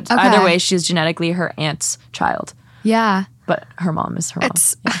sure, but Okay. either way, she's genetically her aunt's child. Yeah. But her mom is her mom.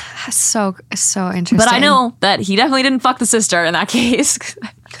 It's so interesting. But I know that he definitely didn't fuck the sister in that case.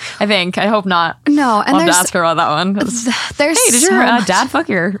 I think. I hope not. No, and I'll have to there's ask her about that one. there's Hey, did so your much- dad fuck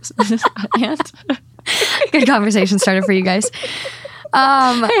your aunt? good conversation started for you guys. Hey,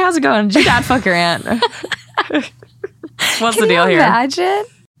 how's it going? Did your dad fuck your aunt? What's the deal here? Imagine?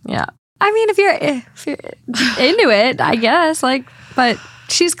 Yeah. I mean, if you're into it, I guess. Like, but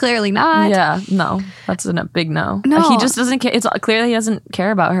she's clearly not. Yeah, no, that's a big no. No. He just doesn't care. It's clearly he doesn't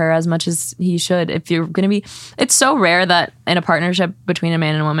care about her as much as he should. If you're going to be, it's so rare that in a partnership between a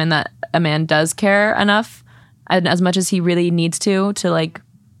man and a woman that a man does care enough and as much as he really needs to like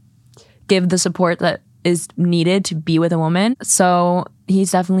give the support that is needed to be with a woman. So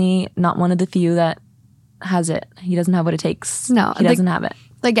he's definitely not one of the few that has it. He doesn't have what it takes. No, he doesn't have it.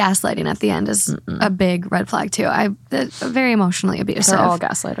 The gaslighting at the end is a big red flag too. Very emotionally abusive. They're all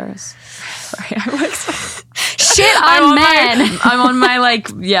gaslighters. Sorry, I was Shit on men. I'm on my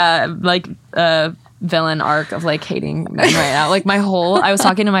villain arc of like hating men right now. Like I was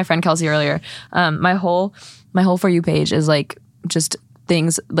talking to my friend Kelsey earlier. My whole For You page is like just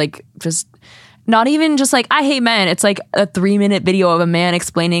things like just not even just like I hate men. It's like a 3-minute video of a man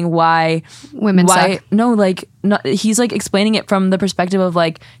explaining why Women suck. No, like he's like explaining it from the perspective of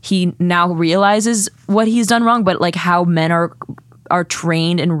like he now realizes what he's done wrong, but like how men are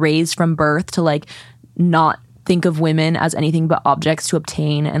trained and raised from birth to like not think of women as anything but objects to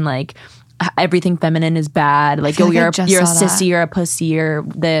obtain, and like everything feminine is bad. Like, feel oh, like I you're just a saw that. sissy, you're a pussy, you're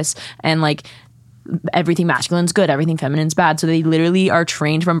this, and like everything masculine's good, everything feminine's bad. So they literally are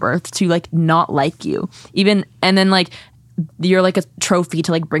trained from birth to like not like you, even, and then like you're like a trophy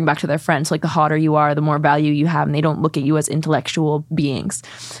to like bring back to their friends. So, like the hotter you are, the more value you have, and they don't look at you as intellectual beings.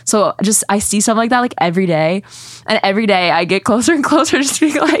 So just I see stuff like that like every day, and every day I get closer and closer to just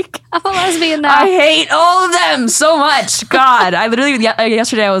being like, I'm a lesbian now. I hate all of them so much. God, I literally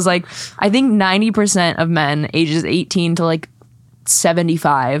yesterday I was like, I think 90% of men ages 18 to like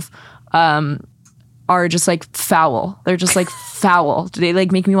 75 are just like foul. They're just like foul. They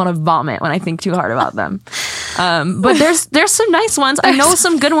like make me want to vomit when I think too hard about them. But there's some nice ones. I know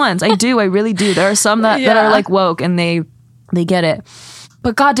some good ones. I do. I really do. There are some that are like woke and they get it.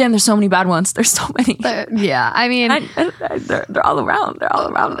 But goddamn, there's so many bad ones. There's so many. Yeah, I mean, They're all around. They're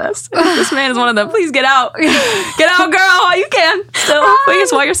all around us. This man is one of them. Please get out. Get out, girl, while you can. Still,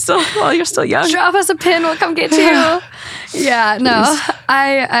 please, while you're still young. drop us a pin. We'll come get you. Yeah, no,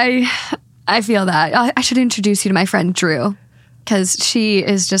 I feel that. I should introduce you to my friend Drew, because she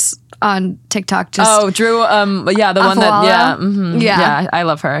is just on TikTok. Drew. Yeah, the one that. Afawala? Yeah, I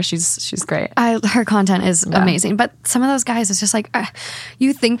love her. She's great. Her content is amazing. But some of those guys, it's just like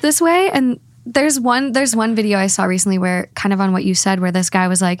you think this way, and there's one video I saw recently where kind of on what you said, where this guy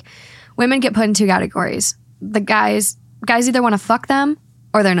was like, women get put in 2 categories. The guys either want to fuck them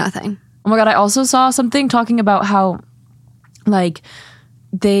or they're nothing. Oh my God, I also saw something talking about how like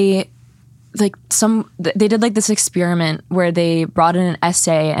like they did like this experiment where they brought in an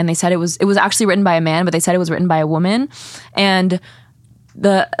essay and they said it was actually written by a man, but they said it was written by a woman, and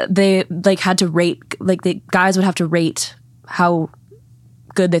they like had to rate, like the guys would have to rate how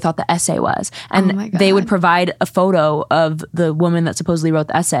good they thought the essay was, and they would provide a photo of the woman that supposedly wrote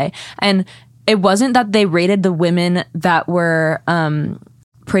the essay. And it wasn't that they rated the women that were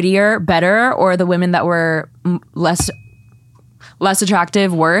prettier better, or the women that were less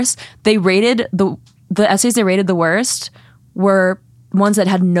attractive worse. They rated the essays they rated the worst were ones that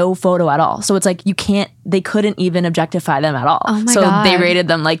had no photo at all. So it's like they couldn't even objectify them at all. Oh my so God. they rated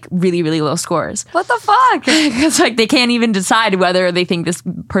them like really, really low scores. What the fuck? It's like they can't even decide whether they think this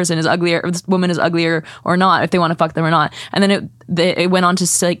person is uglier or this woman is uglier or not, if they want to fuck them or not. And then it went on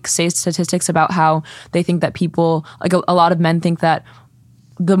to like say statistics about how they think that people, like a lot of men think that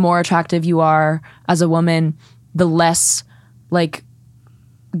the more attractive you are as a woman, the less like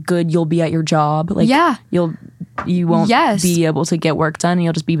good you'll be at your job. Like you won't be able to get work done, and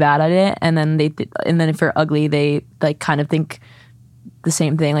you'll just be bad at it. And then then if you're ugly, they like kind of think the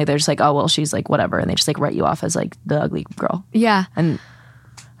same thing. Like they're just like, oh well, she's like whatever, and they just like write you off as like the ugly girl. Yeah. And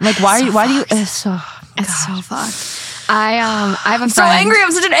like why do you it's so fucked. I have a friend. So angry.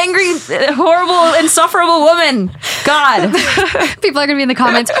 I'm such an angry, horrible, insufferable woman. God. People are gonna be in the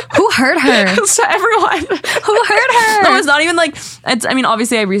comments. Who hurt her? So everyone. Who hurt her? No, it's not even like it's. I mean,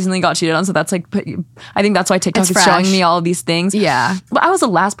 obviously, I recently got cheated on, so that's like. I think that's why TikTok is showing me all of these things. Yeah. But I was the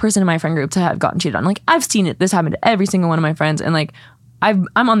last person in my friend group to have gotten cheated on. Like I've seen it. This happen to every single one of my friends, and like. I'm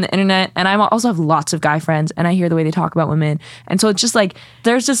on the internet, and I also have lots of guy friends, and I hear the way they talk about women, and so it's just like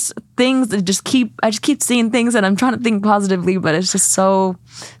there's just things that I just keep seeing things, and I'm trying to think positively, but it's just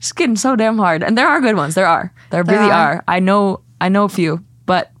getting so damn hard. And there are good ones, there really are. I know a few,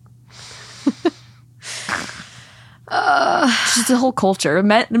 but just the whole culture,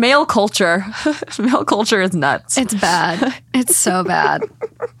 male culture, male culture is nuts. It's bad. It's so bad.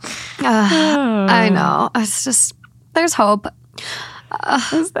 I know. It's just there's hope.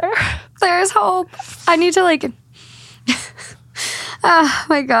 Is there? There's hope. I need to like. Oh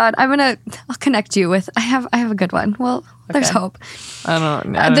my God! I'll connect you with. I have a good one. Well, there's hope. I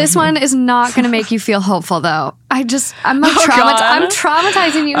don't this one is not going to make you feel hopeful though. I'm like I'm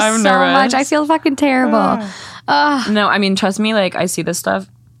traumatizing you so much. I feel fucking terrible. No, I mean, trust me. Like I see this stuff.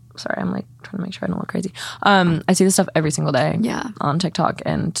 Sorry, I'm like trying to make sure I don't look crazy. I see this stuff every single day. Yeah. On TikTok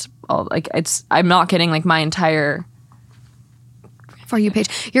and all like I'm not kidding. Like my entire. For you page,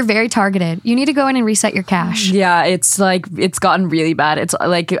 you're very targeted. You need to go in and reset your cache. Yeah, it's like it's gotten really bad. It's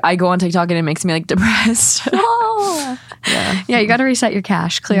like I go on TikTok and it makes me like depressed. Yeah, you got to reset your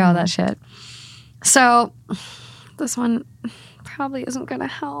cache, clear all that shit. So this one probably isn't gonna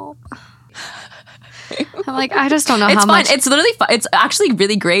help. I'm like, I just don't know how much. It's literally fun. It's actually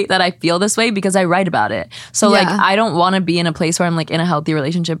really great that I feel this way because I write about it. So like I don't want to be in a place where I'm like in a healthy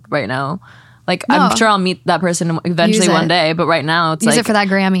relationship right now. Like, no. I'm sure I'll meet that person eventually one day, but right now it's Use it for that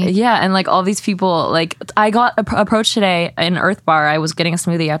Grammy. Yeah, and like all these people, like I got approached today in Earth Bar. I was getting a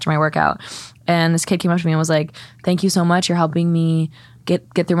smoothie after my workout, and this kid came up to me and was like, "Thank you so much. You're helping me get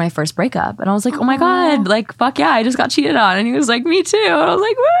through my first breakup." And I was like, "Oh my God, like fuck yeah, I just got cheated on." And he was like, "Me too." And I was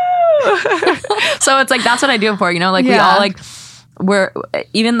like, "Woo!" So it's like that's what I do it for, you know? Like we all like.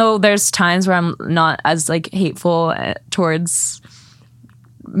 Even though there's times where I'm not as like hateful towards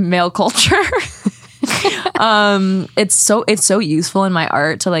male culture, it's so useful in my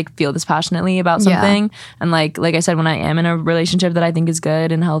art to like feel this passionately about something. And like I said, when I am in a relationship that I think is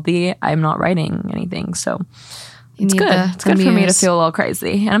good and healthy, I'm not writing anything. So it's good. It's good for me to feel a little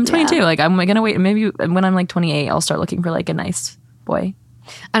crazy. And I'm 22. Like I'm gonna wait. Maybe when I'm like 28, I'll start looking for like a nice boy.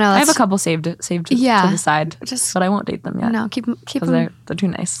 I know. I have a couple saved to the side, but I won't date them yet. No, keep them. They're too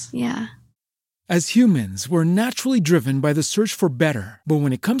nice. Yeah. As humans, we're naturally driven by the search for better. But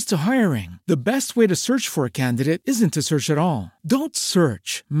when it comes to hiring, the best way to search for a candidate isn't to search at all. Don't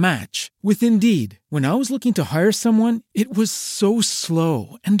search, match with Indeed. When I was looking to hire someone, it was so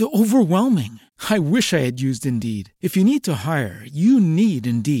slow and overwhelming. I wish I had used Indeed. If you need to hire, you need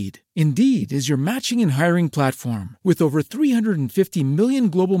Indeed. Indeed is your matching and hiring platform with over 350 million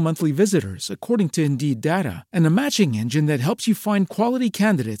global monthly visitors, according to Indeed data, and a matching engine that helps you find quality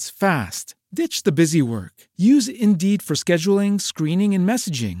candidates fast. Ditch the busy work. Use Indeed for scheduling, screening, and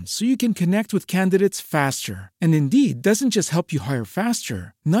messaging so you can connect with candidates faster. And Indeed doesn't just help you hire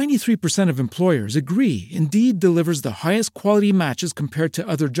faster. 93% of employers agree Indeed delivers the highest quality matches compared to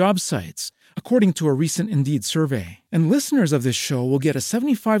other job sites, according to a recent Indeed survey. And listeners of this show will get a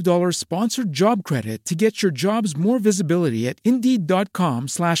 $75 sponsored job credit to get your jobs more visibility at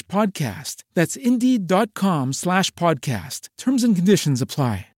Indeed.com/podcast. That's Indeed.com/podcast. Terms and conditions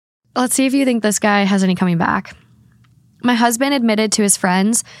apply. let's see if you think this guy has any coming back. My husband admitted to his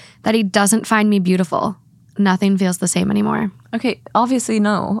friends that he doesn't find me beautiful. Nothing feels the same anymore. Okay, obviously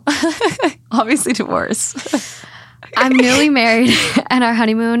no. Obviously divorce. I'm newly married and our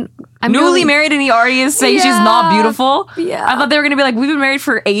honeymoon. I'm newly married and he already is saying she's not beautiful? Yeah. I thought they were going to be like, we've been married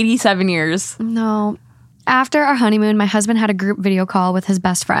for 87 years. No. After our honeymoon, my husband had a group video call with his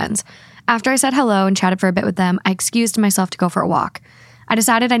best friends. After I said hello and chatted for a bit with them, I excused myself to go for a walk. I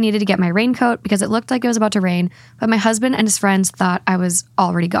decided I needed to get my raincoat because it looked like it was about to rain, but my husband and his friends thought I was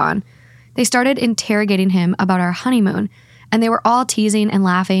already gone. They started interrogating him about our honeymoon, and they were all teasing and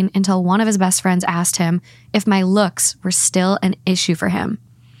laughing until one of his best friends asked him if my looks were still an issue for him.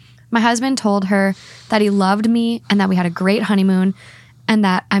 My husband told her that he loved me and that we had a great honeymoon and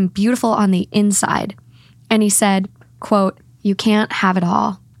that I'm beautiful on the inside. And he said, quote, "You can't have it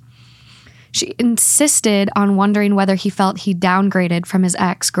all." She insisted on wondering whether he felt he downgraded from his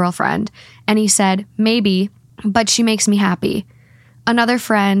ex-girlfriend. And he said, "Maybe, but she makes me happy." Another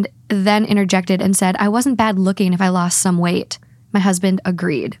friend then interjected and said, "I wasn't bad looking if I lost some weight." My husband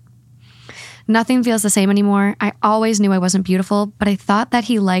agreed. Nothing feels the same anymore. I always knew I wasn't beautiful, but I thought that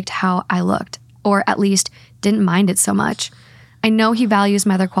he liked how I looked, or at least didn't mind it so much. I know he values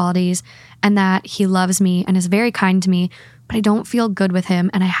my other qualities and that he loves me and is very kind to me, but I don't feel good with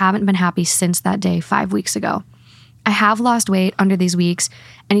him and I haven't been happy since that day 5 weeks ago. I have lost weight under these weeks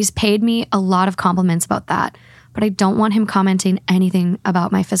and he's paid me a lot of compliments about that, but I don't want him commenting anything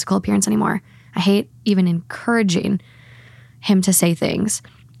about my physical appearance anymore. I hate even encouraging him to say things,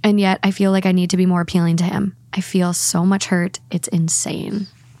 and yet I feel like I need to be more appealing to him. I feel so much hurt. It's insane.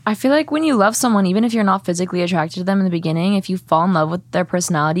 I feel like when you love someone, even if you're not physically attracted to them in the beginning, if you fall in love with their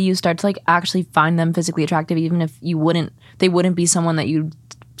personality, you start to like actually find them physically attractive, even if they wouldn't be someone that you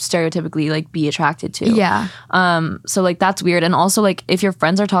stereotypically like be attracted to. Yeah. So like that's weird. And also like if your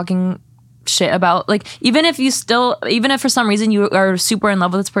friends are talking shit about like even if for some reason you are super in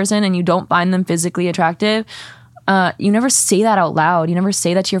love with this person and you don't find them physically attractive, you never say that out loud. You never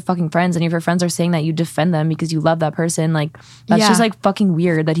say that to your fucking friends. And if your friends are saying that, you defend them because you love that person. Like that's just like fucking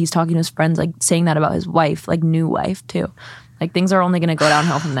weird that he's talking to his friends, like saying that about his wife, like new wife too. Like things are only going to go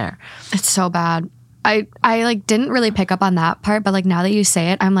downhill from there. It's so bad. I like didn't really pick up on that part, but like now that you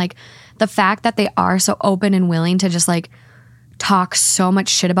say it, I'm like the fact that they are so open and willing to just like talk so much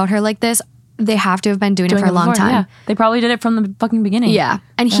shit about her like this, they have to have been doing it for a long time. Yeah. They probably did it from the fucking beginning. Yeah.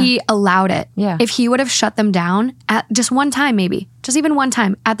 And he allowed it. Yeah. If he would have shut them down at just one time, maybe, just even one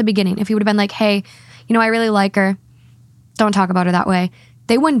time at the beginning, if he would have been like, "Hey, you know, I really like her. Don't talk about her that way."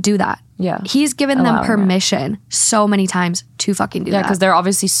 They wouldn't do that. Yeah. He's given them permission so many times to fucking do that. Yeah, because they're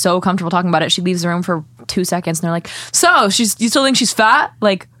obviously so comfortable talking about it. She leaves the room for 2 seconds and they're like, "So, you still think she's fat?"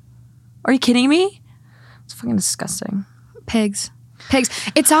 Like, are you kidding me? It's fucking disgusting. Pigs.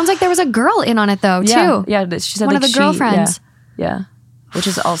 It sounds like there was a girl in on it though, too. Yeah, she said one like of the girlfriends. Yeah. Which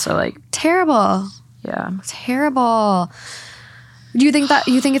is also like terrible. Yeah. Terrible. Do you think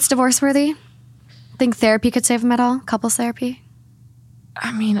it's divorce worthy? Think therapy could save him at all? Couples therapy?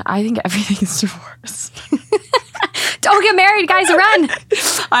 I mean, I think everything is divorce. Don't get married, guys, run.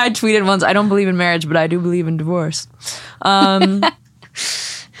 I tweeted once, "I don't believe in marriage, but I do believe in divorce." That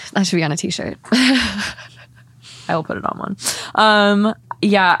should be on a t-shirt. I will put it on one.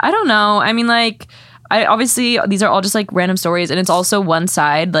 Yeah, I don't know. I mean, like, obviously these are all just like random stories, and it's also one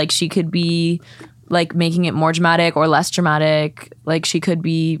side. Like, she could be like making it more dramatic or less dramatic. Like, she could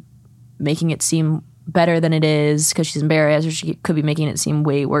be making it seem better than it is because she's embarrassed, or she could be making it seem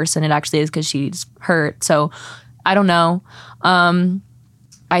way worse than it actually is because she's hurt. So, I don't know.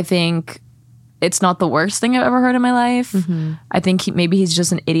 I think it's not the worst thing I've ever heard in my life. Mm-hmm. I think maybe he's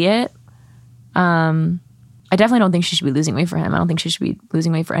just an idiot. I definitely don't think she should be losing weight for him. I don't think she should be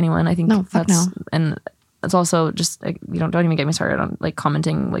losing weight for anyone. I think no. And it's also just like, don't even get me started on like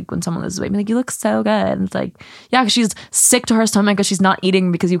commenting like when someone loses weight, like, "You look so good." And it's like, yeah, because she's sick to her stomach because she's not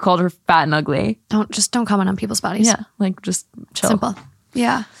eating because you called her fat and ugly. Don't comment on people's bodies. Yeah, like just chill. Simple.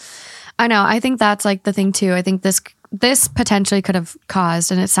 Yeah, I know. I think that's like the thing too. I think this potentially could have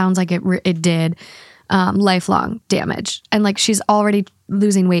caused, and it sounds like it did, lifelong damage. And like she's already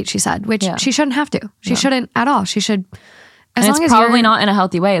losing weight, she said, which she shouldn't have to. She shouldn't at all. She should. As long it's probably not in a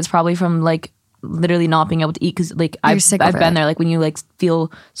healthy way. It's probably from like literally not being able to eat because like I've been there. Like when you like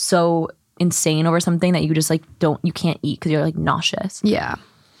feel so insane over something that you just like you can't eat because you're like nauseous. Yeah,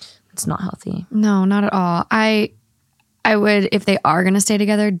 it's not healthy. No, not at all. I would, if they are going to stay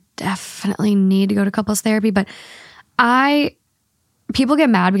together, definitely need to go to couples therapy. But people get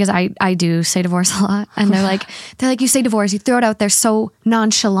mad because I do say divorce a lot, and they're like, you say divorce, you throw it out there so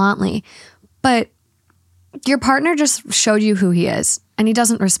nonchalantly, but your partner just showed you who he is and he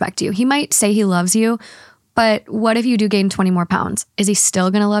doesn't respect you. He might say he loves you, but what if you do gain 20 more pounds? Is he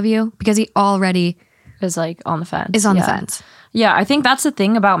still going to love you? Because he already is like on the fence. Is on the fence. Yeah, I think that's the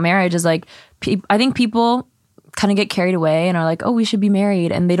thing about marriage is like, I think people kind of get carried away and are like, oh, we should be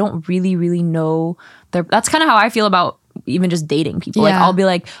married. And they don't really, really know. That's kind of how I feel about even just dating people. Like I'll be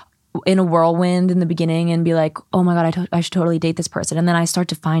like in a whirlwind in the beginning and be like, oh my God, I should totally date this person. And then I start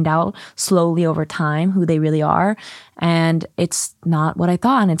to find out slowly over time who they really are. And it's not what I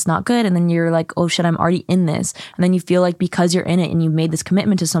thought and it's not good. And then you're like, oh shit, I'm already in this. And then you feel like because you're in it and you made this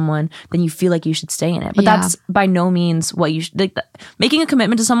commitment to someone, then you feel like you should stay in it. But that's by no means what you should, like, making a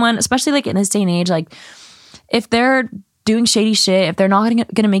commitment to someone, especially like in this day and age, like if they're doing shady shit, if they're not going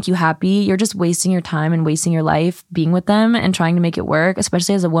to make you happy, you're just wasting your time and wasting your life being with them and trying to make it work,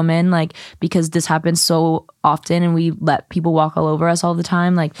 especially as a woman, like, because this happens so often and we let people walk all over us all the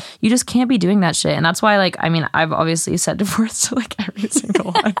time. Like, you just can't be doing that shit. And that's why, like, I mean, I've obviously said divorce to like every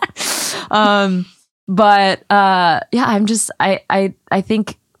single one. Yeah, I'm just, I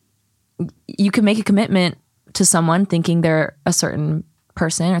think you can make a commitment to someone thinking they're a certain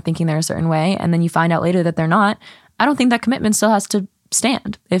person or thinking they're a certain way, and then you find out later that they're not. I don't think that commitment still has to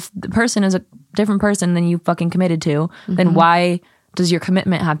stand. If the person is a different person than you fucking committed to, then why does your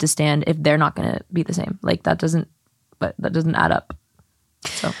commitment have to stand if they're not going to be the same? Like that doesn't add up.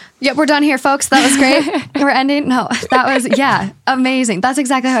 So yeah, we're done here, folks. That was great. We're ending. No, that was, amazing. That's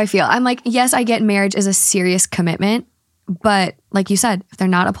exactly how I feel. I'm like, yes, I get marriage is a serious commitment, but like you said, if they're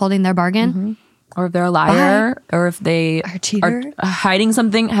not upholding their bargain, or if they're a liar, or if they are hiding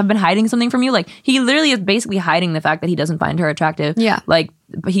something, have been hiding something from you. Like, he literally is basically hiding the fact that he doesn't find her attractive. Yeah. Like,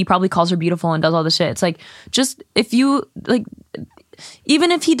 he probably calls her beautiful and does all this shit. It's like, just if you, like,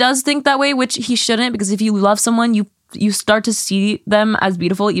 even if he does think that way, which he shouldn't, because if you love someone, you start to see them as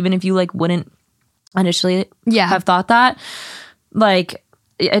beautiful, even if you, like, wouldn't initially have thought that. Like,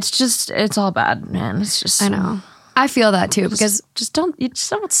 it's all bad, man. It's just. I know. I feel that too, because just don't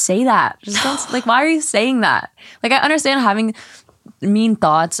say that. Just don't, like, why are you saying that? Like, I understand having mean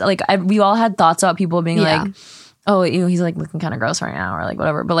thoughts. Like, we all had thoughts about people being like, oh, he's like looking kind of gross right now, or like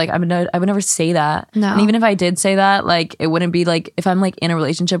whatever. But like, I would never say that. No. And even if I did say that, like, it wouldn't be like, if I'm like in a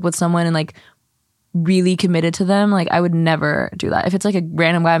relationship with someone and like really committed to them, like, I would never do that. If it's like a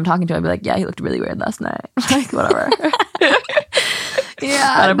random guy I'm talking to, I'd be like, yeah, he looked really weird last night. Like, whatever.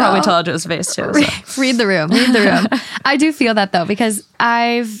 Yeah, I'd probably tell it to his face too. So. Read the room. I do feel that though, because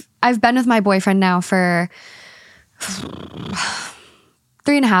I've been with my boyfriend now for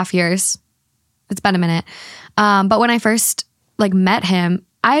 3.5 years. It's been a minute. But when I first like met him,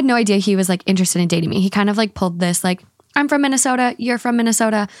 I had no idea he was like interested in dating me. He kind of like pulled this like, I'm from Minnesota, you're from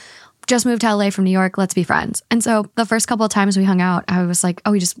Minnesota, just moved to LA from New York, let's be friends. And so the first couple of times we hung out, I was like,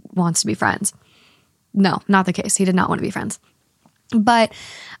 oh, he just wants to be friends. No, not the case. He did not want to be friends. But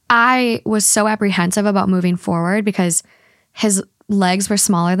I was so apprehensive about moving forward because his legs were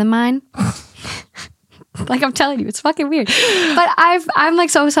smaller than mine. Like, I'm telling you, it's fucking weird. But I'm like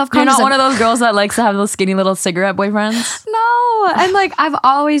so self-conscious. You're not one of those girls that likes to have those skinny little cigarette boyfriends? No. And like, I've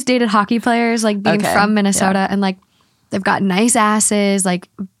always dated hockey players, like being from Minnesota, and like they've got nice asses, like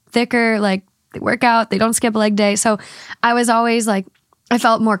thicker, like they work out, they don't skip a leg day. So I was always like, I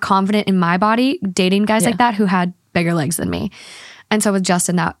felt more confident in my body dating guys like that who had bigger legs than me. And so with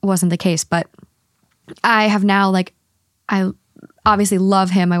Justin, that wasn't the case. But I have now, like, I obviously love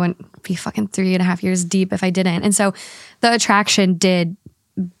him. I wouldn't be fucking 3.5 years deep if I didn't. And so the attraction did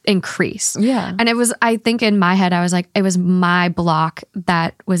increase. Yeah. And it was, I think in my head, I was like, it was my block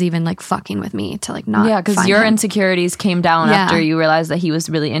that was even like fucking with me to like not. Yeah, because your insecurities came down after you realized that he was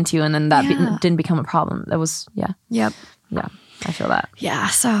really into you, and then that didn't become a problem. That was, Yep. Yeah. I feel that. Yeah.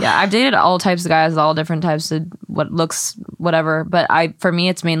 So yeah, I've dated all types of guys, all different types of what looks, whatever. But for me,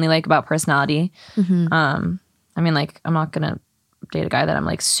 it's mainly like about personality. I mean, like, I'm not gonna date a guy that I'm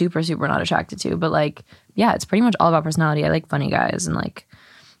like super, super not attracted to. But like, yeah, it's pretty much all about personality. I like funny guys and like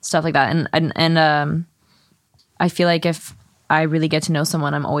stuff like that. And I feel like if I really get to know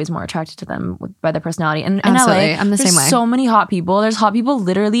someone, I'm always more attracted to them by their personality. And in LA, I'm the same way. There's so many hot people. There's hot people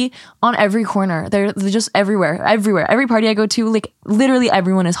literally on every corner. They're just everywhere. Every party I go to, like, literally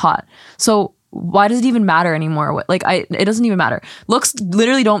everyone is hot. So why does it even matter anymore? Like, it doesn't even matter. Looks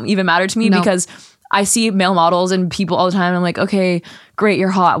literally don't even matter to me because I see male models and people all the time. And I'm like, okay, great, you're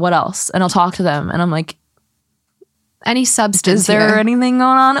hot. What else? And I'll talk to them. And I'm like, any substance? Is there anything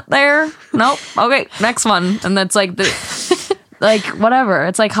going on up there? Nope. Okay, next one. And that's like like, whatever.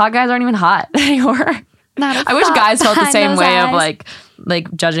 It's like hot guys aren't even hot anymore. I wish guys felt the same way of like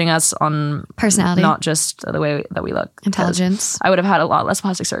judging us on personality, not just the way that we look. Intelligence. I would have had a lot less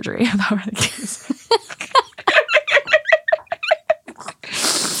plastic surgery if that were the case.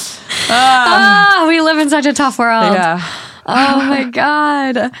 We live in such a tough world. Yeah. Oh my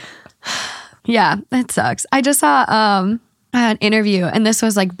God. Yeah, it sucks. I just saw an interview, and this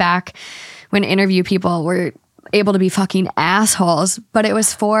was like back when interview people were able to be fucking assholes, but it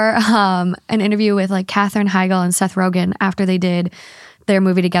was for an interview with like Katherine Heigl and Seth Rogen after they did their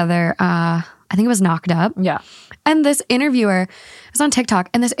movie together. I think it was Knocked Up. Yeah. And this interviewer, it was on TikTok,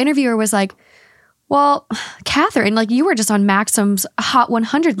 and this interviewer was like, well, Katherine, like you were just on Maxim's Hot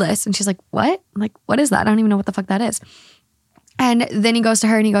 100 list. And she's like, what? I'm like, what is that? I don't even know what the fuck that is. And then he goes to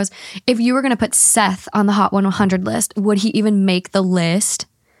her and he goes, if you were going to put Seth on the Hot 100 list, would he even make the list?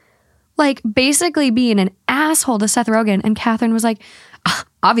 Like basically being an asshole to Seth Rogen. And Katherine was like,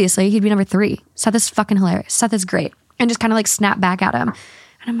 obviously he'd be number 3. Seth is fucking hilarious. Seth is great. And just kind of like snap back at him.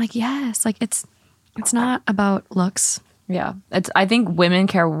 And I'm like, yes, like it's not about looks. Yeah. I think women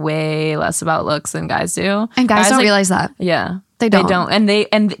care way less about looks than guys do. And guys don't like, realize that. Yeah. They don't.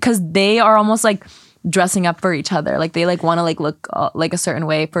 And because they are almost like dressing up for each other. Like they like want to like look like a certain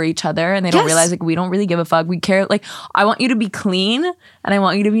way for each other, and they don't realize like we don't really give a fuck. We care, like I want you to be clean and I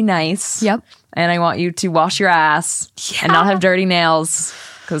want you to be nice. Yep. And I want you to wash your ass and not have dirty nails,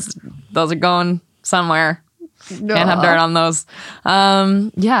 because those are going somewhere. Can't have dirt on those.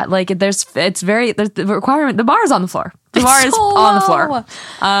 Yeah, like there's the requirement. The bar is on the floor. The bar is on the floor.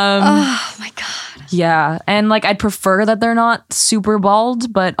 Oh my God. Yeah. And like I'd prefer that they're not super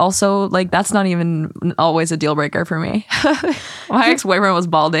bald, but also like that's not even always a deal breaker for me. My ex-boyfriend was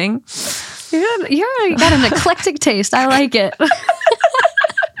balding. You got an eclectic taste. I like it.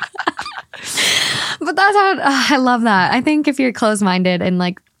 But that's how I love that. I think if you're closed-minded and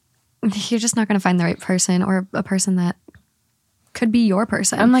like you're just not going to find the right person, or a person that could be your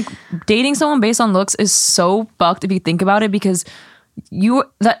person. And like dating someone based on looks is so fucked if you think about it, because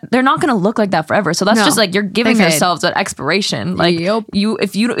they're not going to look like that forever. So that's just like you're giving yourselves an expiration. Like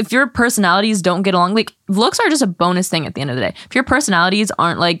if your personalities don't get along, like looks are just a bonus thing at the end of the day. If your personalities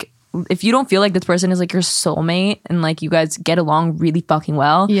aren't like, if you don't feel like this person is like your soulmate and like you guys get along really fucking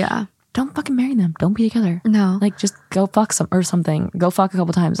well, don't fucking marry them. Don't be together. No. Like just go fuck something. Go fuck a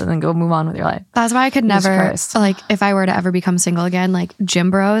couple times and then go move on with your life. That's why I could never, like if I were to ever become single again, like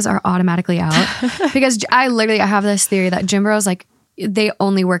gym bros are automatically out. Because I have this theory that gym bros, like they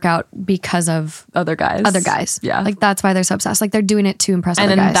only work out because of other guys. Yeah. Like that's why they're so obsessed. Like they're doing it to impress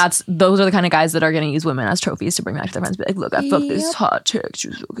other guys. guys. And those are the kind of guys that are going to use women as trophies to bring back to their friends. Be like, look, I fucked this hot chick. She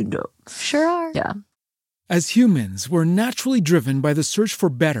was fucking dope. Sure are. Yeah. As humans, we're naturally driven by the search for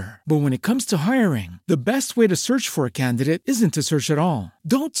better. But when it comes to hiring, the best way to search for a candidate isn't to search at all.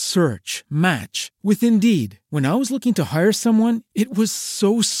 Don't search, match with Indeed. When I was looking to hire someone, it was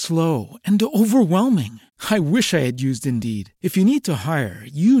so slow and overwhelming. I wish I had used Indeed. If you need to hire,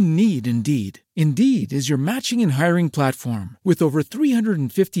 you need Indeed. Indeed is your matching and hiring platform with over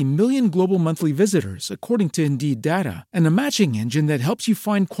 350 million global monthly visitors, according to Indeed data, and a matching engine that helps you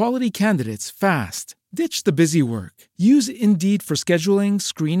find quality candidates fast. Ditch the busy work. Use Indeed for scheduling,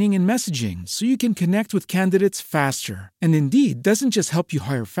 screening, and messaging so you can connect with candidates faster. And Indeed doesn't just help you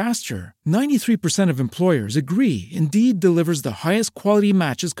hire faster. 93% of employers agree Indeed delivers the highest quality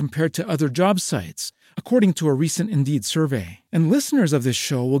matches compared to other job sites, according to a recent Indeed survey. And listeners of this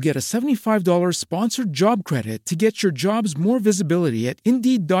show will get a $75 sponsored job credit to get your jobs more visibility at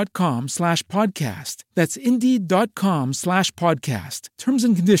Indeed.com/podcast. That's Indeed.com/podcast. Terms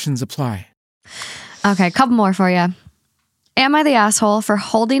and conditions apply. Okay, a couple more for you. Am I the asshole for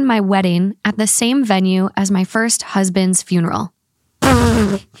holding my wedding at the same venue as my first husband's funeral?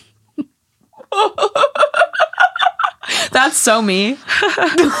 That's so me.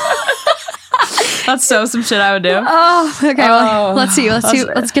 That's so some shit I would do. Oh, okay. Well, let's see.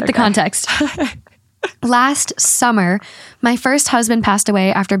 Let's get the context. Last summer, my first husband passed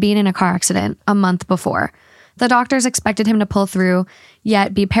away after being in a car accident a month before. The doctors expected him to pull through,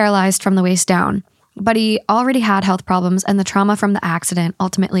 yet be paralyzed from the waist down. But he already had health problems, and the trauma from the accident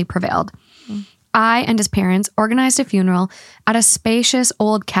ultimately prevailed. I and his parents organized a funeral at a spacious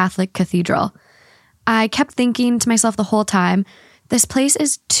old Catholic cathedral. I kept thinking to myself the whole time, this place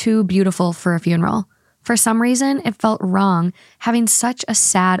is too beautiful for a funeral. For some reason, it felt wrong having such a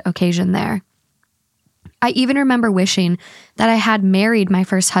sad occasion there. I even remember wishing that I had married my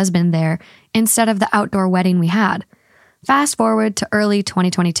first husband there instead of the outdoor wedding we had. Fast forward to early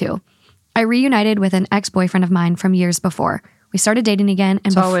 2022. I reunited with an ex-boyfriend of mine from years before. We started dating again. And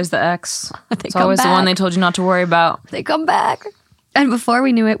it's always the ex. It's always the one they told you not to worry about. They come back. And before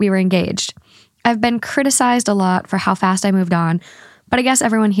we knew it, we were engaged. I've been criticized a lot for how fast I moved on, but I guess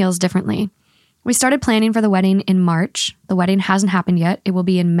everyone heals differently. We started planning for the wedding in March. The wedding hasn't happened yet. It will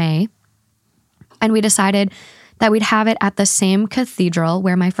be in May. And we decided that we'd have it at the same cathedral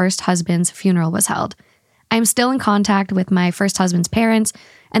where my first husband's funeral was held. I'm still in contact with my first husband's parents,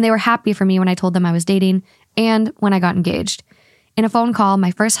 and they were happy for me when I told them I was dating and when I got engaged. In a phone call, my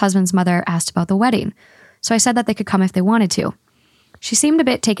first husband's mother asked about the wedding, so I said that they could come if they wanted to. She seemed a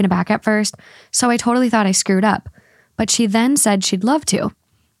bit taken aback at first, so I totally thought I screwed up, but she then said she'd love to.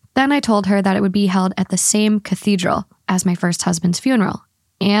 Then I told her that it would be held at the same cathedral as my first husband's funeral,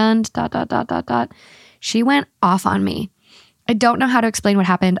 and ... She went off on me. I don't know how to explain what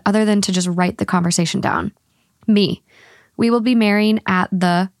happened other than to just write the conversation down. Me. We will be marrying at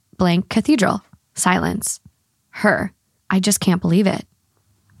the blank cathedral. Silence. Her. I just can't believe it.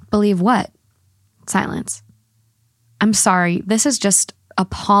 Believe what? Silence. I'm sorry. This is just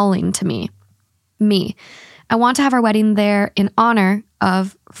appalling to me. Me. I want to have our wedding there in honor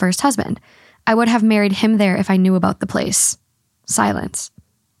of first husband. I would have married him there if I knew about the place. Silence.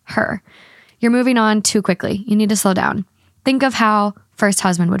 Her. You're moving on too quickly. You need to slow down. Think of how first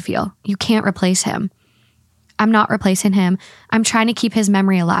husband would feel. You can't replace him. I'm not replacing him. I'm trying to keep his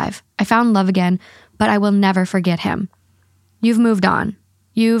memory alive. I found love again, but I will never forget him. You've moved on.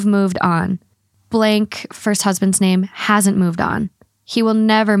 You've moved on. Blank first husband's name hasn't moved on. He will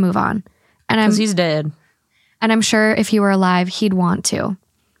never move on. Because he's dead. And I'm sure if he were alive, he'd want to.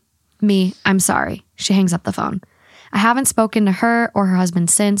 Me, I'm sorry. She hangs up the phone. I haven't spoken to her or her husband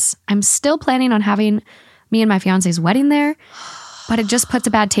since. I'm still planning on having me and my fiance's wedding there, but it just puts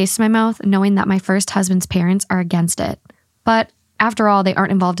a bad taste in my mouth knowing that my first husband's parents are against it. But after all, they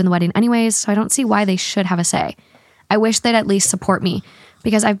aren't involved in the wedding anyways, so I don't see why they should have a say. I wish they'd at least support me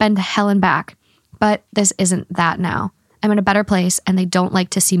because I've been to hell and back, but this isn't that now. I'm in a better place and they don't like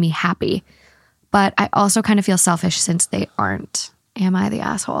to see me happy. But I also kind of feel selfish since they aren't. Am I the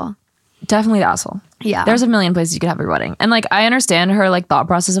asshole? Definitely the asshole. Yeah. There's a million places you could have your wedding. And like, I understand her like thought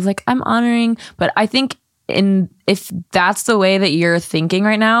process of like, I'm honoring, but I think if that's the way that you're thinking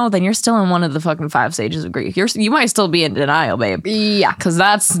right now, then you're still in one of the fucking 5 stages of grief. You might still be in denial, babe. Yeah. Because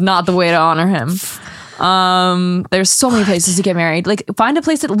that's not the way to honor him. There's so many places to get married. Like, find a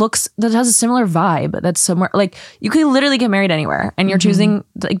place that has a similar vibe. That's somewhere like you can literally get married anywhere, and you're choosing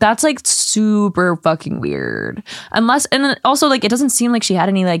like that's like super fucking weird. Unless, and then also like it doesn't seem like she had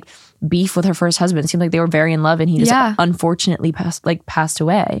any like beef with her first husband. It seemed like they were very in love, and he just unfortunately passed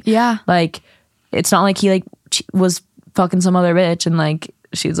away. Yeah, like it's not like he like was fucking some other bitch and like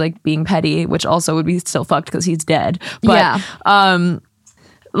she's like being petty, which also would be still fucked because he's dead. But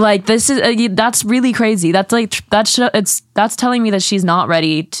like this is that's really crazy. That's like that's telling me that she's not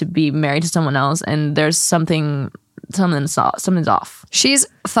ready to be married to someone else, and there's something's off. She's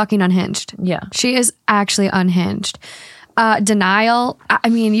fucking unhinged. Yeah, she is actually unhinged. Denial. I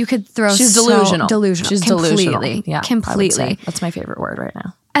mean, you could throw. She's delusional. She's completely. Delusional. Yeah, completely. That's my favorite word right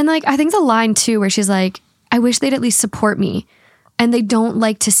now. And like, I think the line too, where she's like, "I wish they'd at least support me, and they don't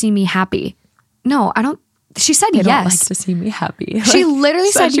like to see me happy." No, I don't. She said yes. Don't like to see me happy. She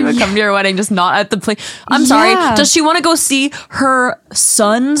literally said she would come to your wedding, just not at the place. I'm sorry. Does she want to go see her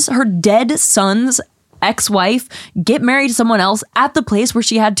dead son's ex-wife get married to someone else at the place where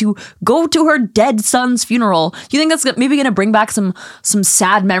she had to go to her dead son's funeral? You think that's maybe going to bring back some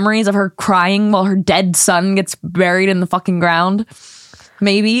sad memories of her crying while her dead son gets buried in the fucking ground?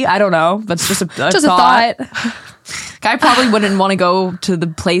 Maybe. I don't know. That's just a thought. I probably wouldn't want to go to the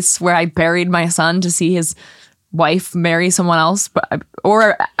place where I buried my son to see his wife marry someone else,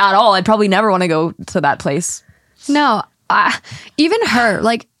 or at all. I'd probably never want to go to that place. No, even her,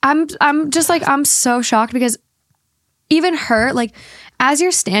 like, I'm just like, I'm so shocked because even her, like, as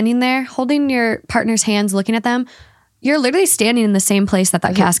you're standing there holding your partner's hands, looking at them, you're literally standing in the same place that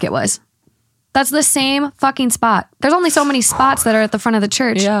casket was. That's the same fucking spot. There's only so many spots that are at the front of the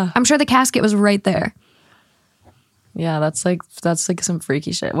church. Yeah. I'm sure the casket was right there. Yeah, that's like some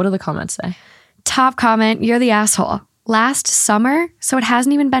freaky shit. What do the comments say? Top comment, you're the asshole. Last summer, so it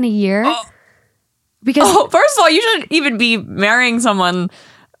hasn't even been a year. Because first of all, you shouldn't even be marrying someone.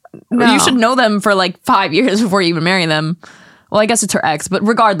 No. You should know them for like 5 years before you even marry them. Well, I guess it's her ex, but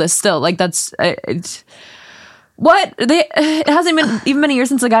regardless, still, like that's it hasn't even been a year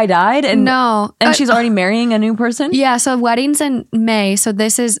since the guy died, and she's already marrying a new person. Yeah, so wedding's in May. So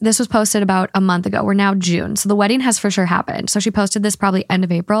this was posted about a month ago. We're now June, so the wedding has for sure happened. So she posted this probably end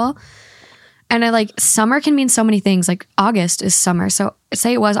of April, and I like summer can mean so many things. Like August is summer, so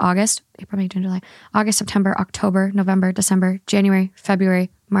say it was August, April, May, June, July, August, September, October, November, December, January, February,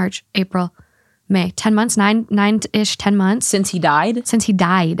 March, April, May. 10 months, 9-ish, 10 months since he died.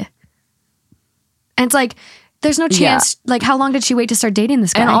 And it's like, there's no chance. Like, how long did she wait to start dating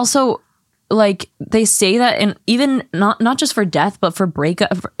this guy? And also, like they say that, and even not just for death, but for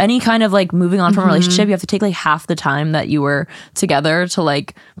breakup, for any kind of like moving on from a relationship, you have to take like half the time that you were together to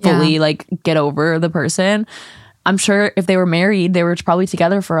like fully like get over the person. I'm sure if they were married, they were probably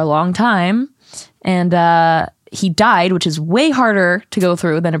together for a long time, and he died, which is way harder to go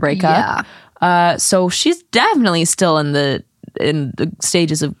through than a breakup. So she's definitely still in the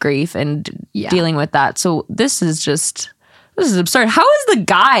stages of grief and dealing with that. So this is absurd. How is the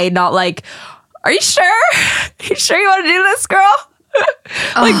guy not like, are you sure? You sure you want to do this, girl?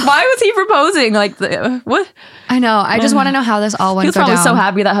 Like, why was he proposing? Like, what? I know. I just want to know how this all went. He was probably so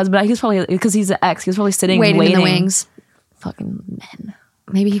happy with that husband. He was probably, because he's an ex, he was probably sitting waiting in the wings. Fucking men.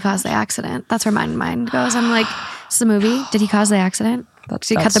 Maybe he caused the accident. That's where my mind goes. I'm like, it's the movie. Did he cause the accident? Did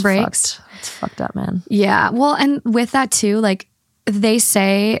he cut the brakes? It's fucked up, man. Yeah. Well, and with that too, like they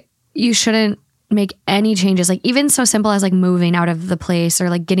say you shouldn't make any changes, like even so simple as like moving out of the place or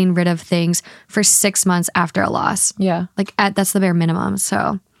like getting rid of things for 6 months after a loss. Yeah. Like that's the bare minimum.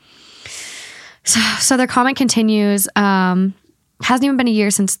 So their comment continues. Hasn't even been a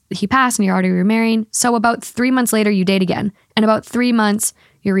year since he passed and you're already remarrying. So about 3 months later, you date again. And about 3 months,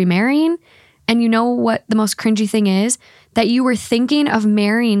 you're remarrying. And you know what the most cringy thing is? That you were thinking of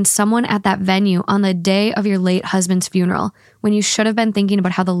marrying someone at that venue on the day of your late husband's funeral, when you should have been thinking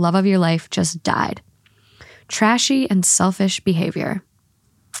about how the love of your life just died. Trashy and selfish behavior.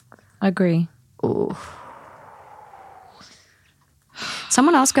 Agree. Ooh.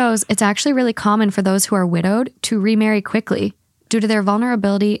 Someone else goes, it's actually really common for those who are widowed to remarry quickly due to their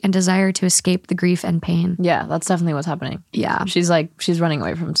vulnerability and desire to escape the grief and pain. Yeah, that's definitely what's happening. Yeah. She's running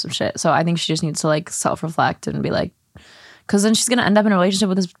away from some shit. So I think she just needs to like self-reflect and be like, because then she's going to end up in a relationship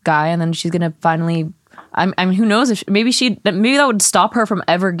with this guy, and then she's going to finally, I mean, who knows if maybe that would stop her from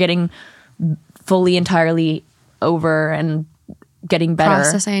ever getting fully, entirely over and getting better.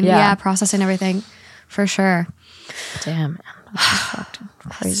 Processing everything for sure. Damn, man. That's fucked.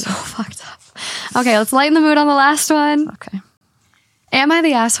 Crazy. So fucked up. Okay, let's lighten the mood on the last one. Okay. Am I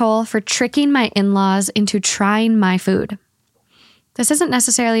the asshole for tricking my in-laws into trying my food? This isn't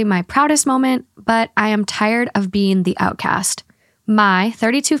necessarily my proudest moment, but I am tired of being the outcast. My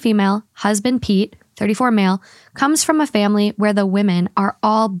 32 female husband, Pete, 34 male, comes from a family where the women are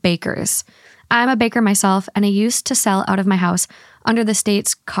all bakers. I'm a baker myself, and I used to sell out of my house under the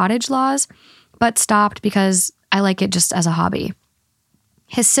state's cottage laws, but stopped because I like it just as a hobby.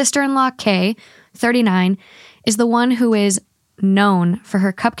 His sister-in-law, Kay, 39, is the one who is known for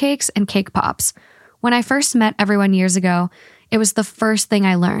her cupcakes and cake pops. When I first met everyone years ago, it was the first thing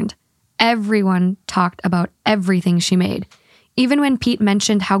I learned. Everyone talked about everything she made. Even when Pete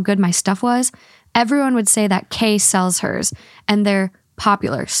mentioned how good my stuff was, everyone would say that Kay sells hers, and they're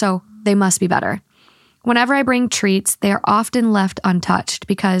popular, so they must be better. Whenever I bring treats, they are often left untouched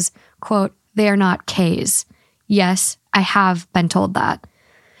because, quote, they are not Kay's. Yes, I have been told that.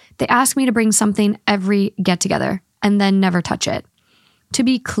 They ask me to bring something every get-together and then never touch it. To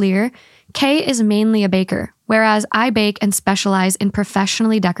be clear, Kay is mainly a baker, whereas I bake and specialize in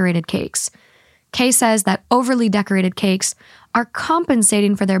professionally decorated cakes. Kay says that overly decorated cakes are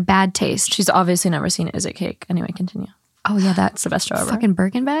compensating for their bad taste. She's obviously never seen Is It Cake. Anyway, continue. Oh yeah, that's the best show ever. Fucking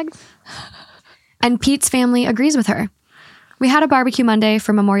Birkin bag. And Pete's family agrees with her. We had a barbecue Monday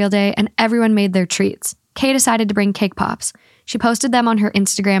for Memorial Day and everyone made their treats. Kay decided to bring cake pops. She posted them on her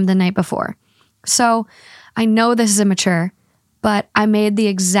Instagram the night before. So I know this is immature, but I made the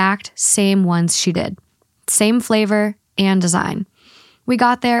exact same ones she did. Same flavor and design. We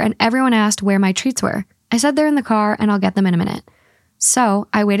got there and everyone asked where my treats were. I said they're in the car and I'll get them in a minute. So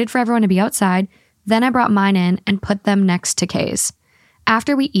I waited for everyone to be outside, then I brought mine in and put them next to Kay's.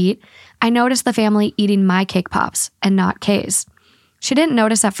 After we eat, I noticed the family eating my cake pops and not Kay's. She didn't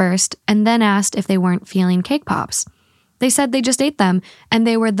notice at first and then asked if they weren't feeling cake pops. They said they just ate them and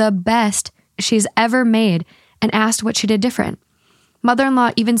they were the best she's ever made and asked what she did different.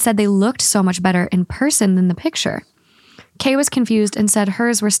 Mother-in-law even said they looked so much better in person than the picture. Kay was confused and said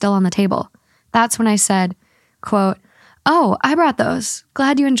hers were still on the table. That's when I said, quote, "Oh, I brought those.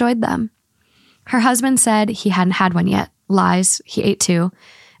 Glad you enjoyed them." Her husband said he hadn't had one yet. Lies, he ate two.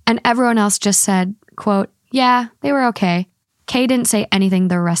 And everyone else just said, quote, "Yeah, they were okay." Kay didn't say anything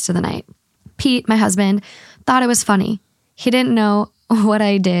the rest of the night. Pete, my husband, thought it was funny. He didn't know what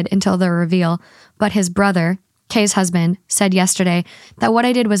I did until the reveal, but his brother, Kay's husband, said yesterday that what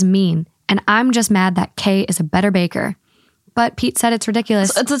I did was mean, and I'm just mad that Kay is a better baker. But Pete said it's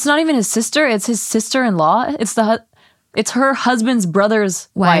ridiculous. It's not even his sister, it's his sister-in-law. It's her husband's brother's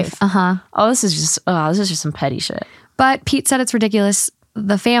wife. Uh-huh. Oh, this is just some petty shit. But Pete said it's ridiculous.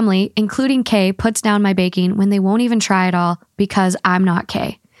 The family, including Kay, puts down my baking when they won't even try at all because I'm not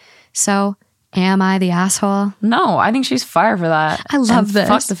Kay. So Am I the asshole? No, I think she's fire for that. I love And this.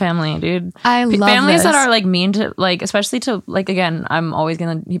 Fuck the family, dude. I love families this. that are like mean to like, especially to like, again, I'm always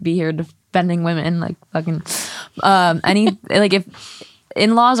gonna be here defending women. Like fucking any like if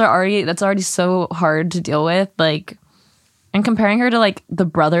in-laws are already that's already so hard to deal with. Like, and comparing her to like the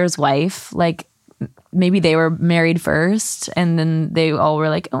brother's wife, like maybe they were married first, and then they all were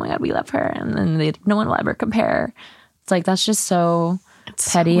like, oh my god, we love her, and then no one will ever compare. It's like that's just so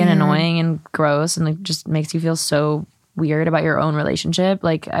petty and annoying and gross, and like just makes you feel so weird about your own relationship.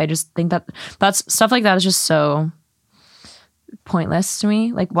 Like I just think that's stuff like that is just so pointless to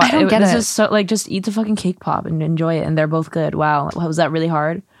me. Like why I don't get this it. is so like just eat the fucking cake pop and enjoy it, and they're both good. Wow, was that really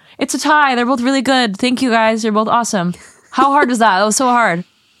hard? It's a tie. They're both really good. Thank you guys. You're both awesome. How hard was that? That was so hard.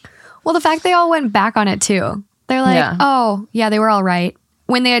 Well, the fact they all went back on it too. They're like, Yeah. oh yeah, they were all right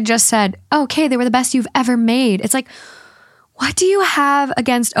when they had just said, okay, they were the best you've ever made. It's like, what do you have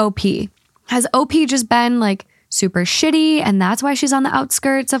against OP? Has OP just been like super shitty and that's why she's on the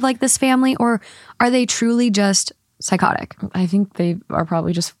outskirts of like this family? Or are they truly just psychotic? I think they are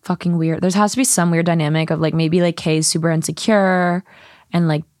probably just fucking weird. There has to be some weird dynamic of like maybe like Kay's super insecure, and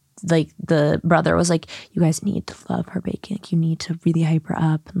like the brother was like, you guys need to love her baking. Like you need to really hype her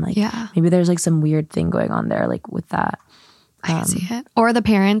up, and like Yeah. maybe there's like some weird thing going on there like with that. I can see it. Or the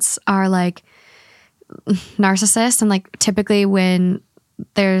parents are like narcissists, and like typically when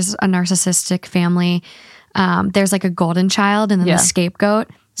there's a narcissistic family, there's like a golden child and then Yeah. the scapegoat.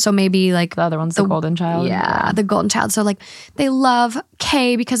 So maybe like The other one's the golden child. Yeah, the golden child. So like they love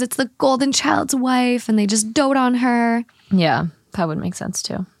Kay because it's the golden child's wife and they just dote on her. Yeah, that would make sense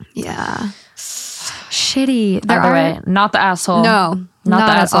too. Yeah. Shitty. Either way, not the asshole. No, not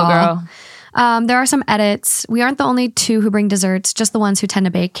the at asshole all. girl. There are some edits. We aren't the only two who bring desserts, just the ones who tend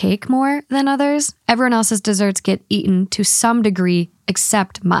to bake cake more than others. Everyone else's desserts get eaten to some degree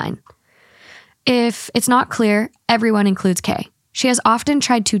except mine. If it's not clear, everyone includes Kay. She has often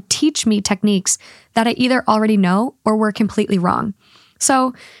tried to teach me techniques that I either already know or were completely wrong.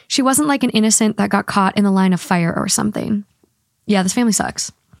 So she wasn't like an innocent that got caught in the line of fire or something. Yeah, this family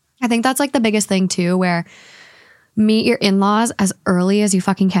sucks. I think that's like the biggest thing too, where meet your in-laws as early as you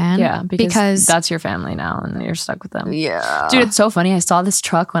fucking can. Yeah, because that's your family now and you're stuck with them. Yeah. Dude, it's so funny. I saw this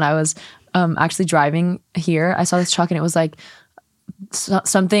truck when I was actually driving here. I saw this truck and it was like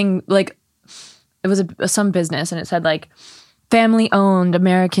something like, it was some business and it said like family owned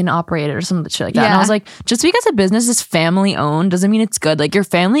American operated or some shit like that. And I Yeah. was like, just because a business is family owned doesn't mean it's good. Like your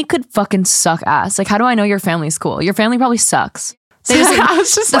family could fucking suck ass. Like how do I know your family's cool? Your family probably sucks. I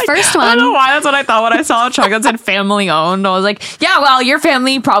was just the like, first I don't know one- why that's what I thought when I saw a truck that said family owned. I was like, yeah, well, your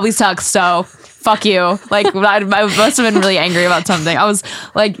family probably sucks, so fuck you. Like I must have been really angry about something. I was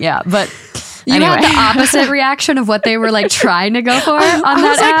like, yeah, but You anyway. had the opposite reaction of what they were like trying to go for on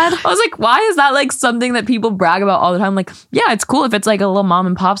that ad. I was like, why is that like something that people brag about all the time? Like, yeah, it's cool if it's like a little mom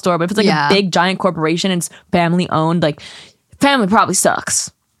and pop store, but if it's like Yeah. a big giant corporation and it's family owned, like family probably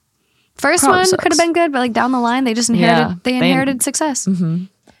sucks. First Probably one sucks. could have been good, but like down the line, they just inherited. They inherited success.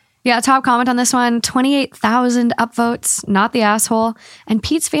 Yeah, top comment on this one: 28,000 upvotes. Not the asshole. And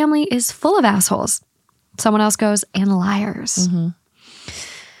Pete's family is full of assholes. Someone else goes, and liars.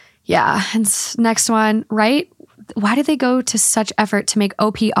 Yeah, and next one, right? Why do they go to such effort to make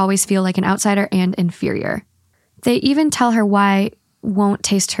OP always feel like an outsider and inferior? They even tell her why won't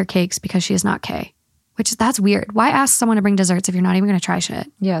taste her cakes because she is not Kay. That's weird. Why ask someone to bring desserts if you're not even going to try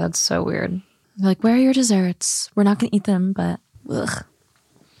shit? Yeah, that's so weird. They're like, where are your desserts? We're not going to eat them, but ugh.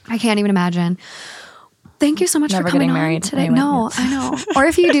 I can't even imagine. Thank you so much Never for coming getting on married today. anyway, No, yeah. I know. Or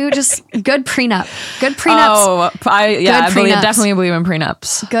if you do, just good prenup. Good prenups. Oh, I Good prenups. definitely believe in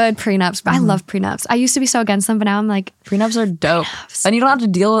prenups. Good prenups. I love prenups. I used to be so against them, but now I'm like, Prenups are dope. And you don't have to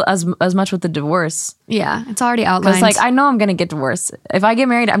deal as much with the divorce. yeah, it's already outlined. Because like I know I'm gonna get divorced. If I get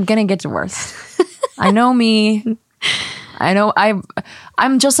married, I'm gonna get divorced. I know me. I know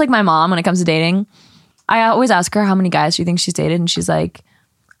I'm just like my mom when it comes to dating. I always ask her how many guys she thinks she's dated, and she's like,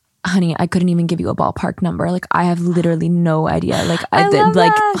 honey, I couldn't even give you a ballpark number. Like I have literally no idea. Like I did love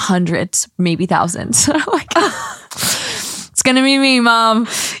like that. hundreds, maybe thousands. Like it's gonna be me, mom.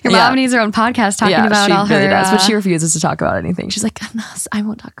 your mom needs her own podcast talking about she all really her. does, but she refuses to talk about anything. She's like, "No, I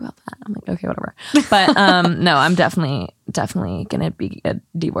won't talk about that." I'm like, okay, whatever. But no, I'm definitely gonna be a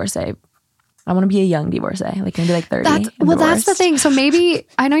divorcee. I want to be a young divorcee, like maybe like 30. That's and that's the divorced. thing. So maybe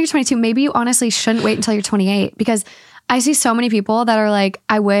I know you're 22. Maybe you honestly shouldn't wait until you're 28 because I see so many people that are like,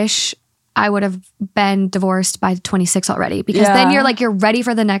 I wish I would have been divorced by 26 already because then Yeah. you're ready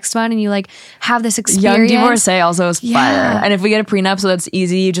for the next one and you like have this Young experience. divorcee also is fire. Yeah. And if we get a prenup, so that's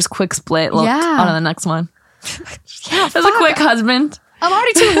easy, you just quick split. Look Yeah. on to the next one. Yeah, As a quick husband. I'm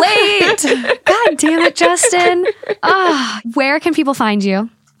already too late. God damn it, Justin. Where can people find you?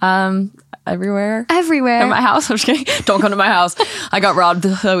 Everywhere. Everywhere. At my house. I'm just kidding. Don't come to my house. I got robbed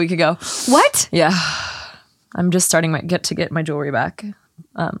a week ago. What? Yeah. I'm just starting to get my jewelry back.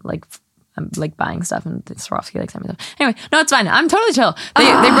 I'm buying stuff, and Swarovski sent me stuff. Anyway, no, it's fine. I'm totally chill.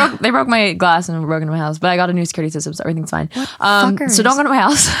 They broke my glass and broke into my house, but I got a new security system, so everything's fine. So don't go to my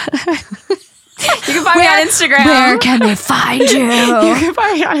house. You can find me on Instagram. Where can they find you? You can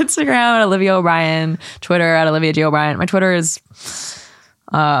find me on Instagram at Olivia O'Brien, Twitter at Olivia G. O'Brien. My Twitter is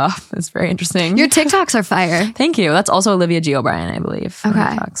it's very interesting. Your TikToks are fire. Thank you. That's also Olivia G. O'Brien, I believe. Okay.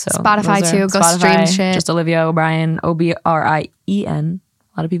 TikTok, so Spotify too. Go stream shit. Just Olivia O'Brien, Obrien.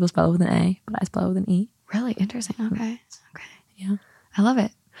 A lot of people spell it with an A, but I spell it with an E. Really interesting. Okay. Yeah. I love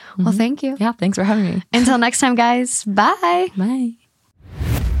it. Well, thank you. Yeah, thanks for having me. Until next time, guys. Bye. Bye.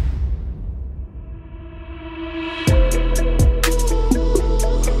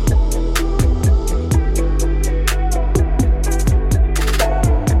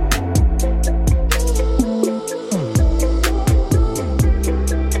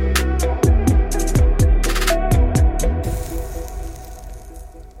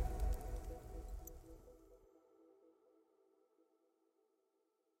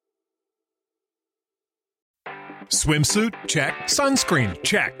 Swimsuit? Check. Sunscreen?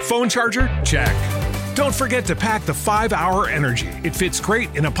 Check. Phone charger? Check. Don't forget to pack the 5-Hour Energy. It fits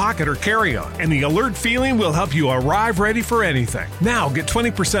great in a pocket or carry-on, and the alert feeling will help you arrive ready for anything. Now get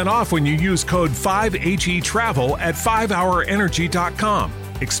 20% off when you use code 5HETRAVEL at 5hourenergy.com.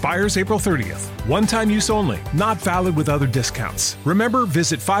 Expires April 30th. One-time use only. Not valid with other discounts. Remember,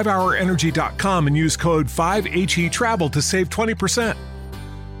 visit 5hourenergy.com and use code 5HETRAVEL to save 20%.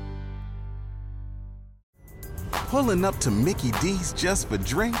 Pulling up to Mickey D's just for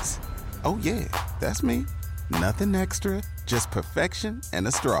drinks? Oh yeah, that's me. Nothing extra, just perfection and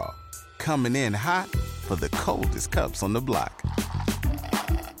a straw. Coming in hot for the coldest cups on the block.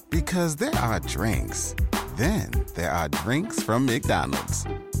 Because there are drinks. Then there are drinks from McDonald's.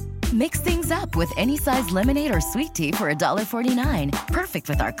 Mix things up with any size lemonade or sweet tea for $1.49. Perfect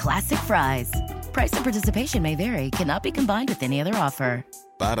with our classic fries. Price and participation may vary. Cannot be combined with any other offer.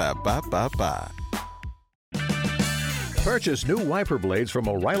 Ba-da-ba-ba-ba. Purchase new wiper blades from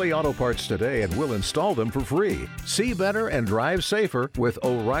O'Reilly Auto Parts today and we'll install them for free. See better and drive safer with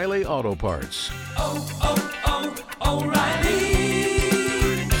O'Reilly Auto Parts. O'Reilly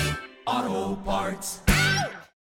Auto Parts.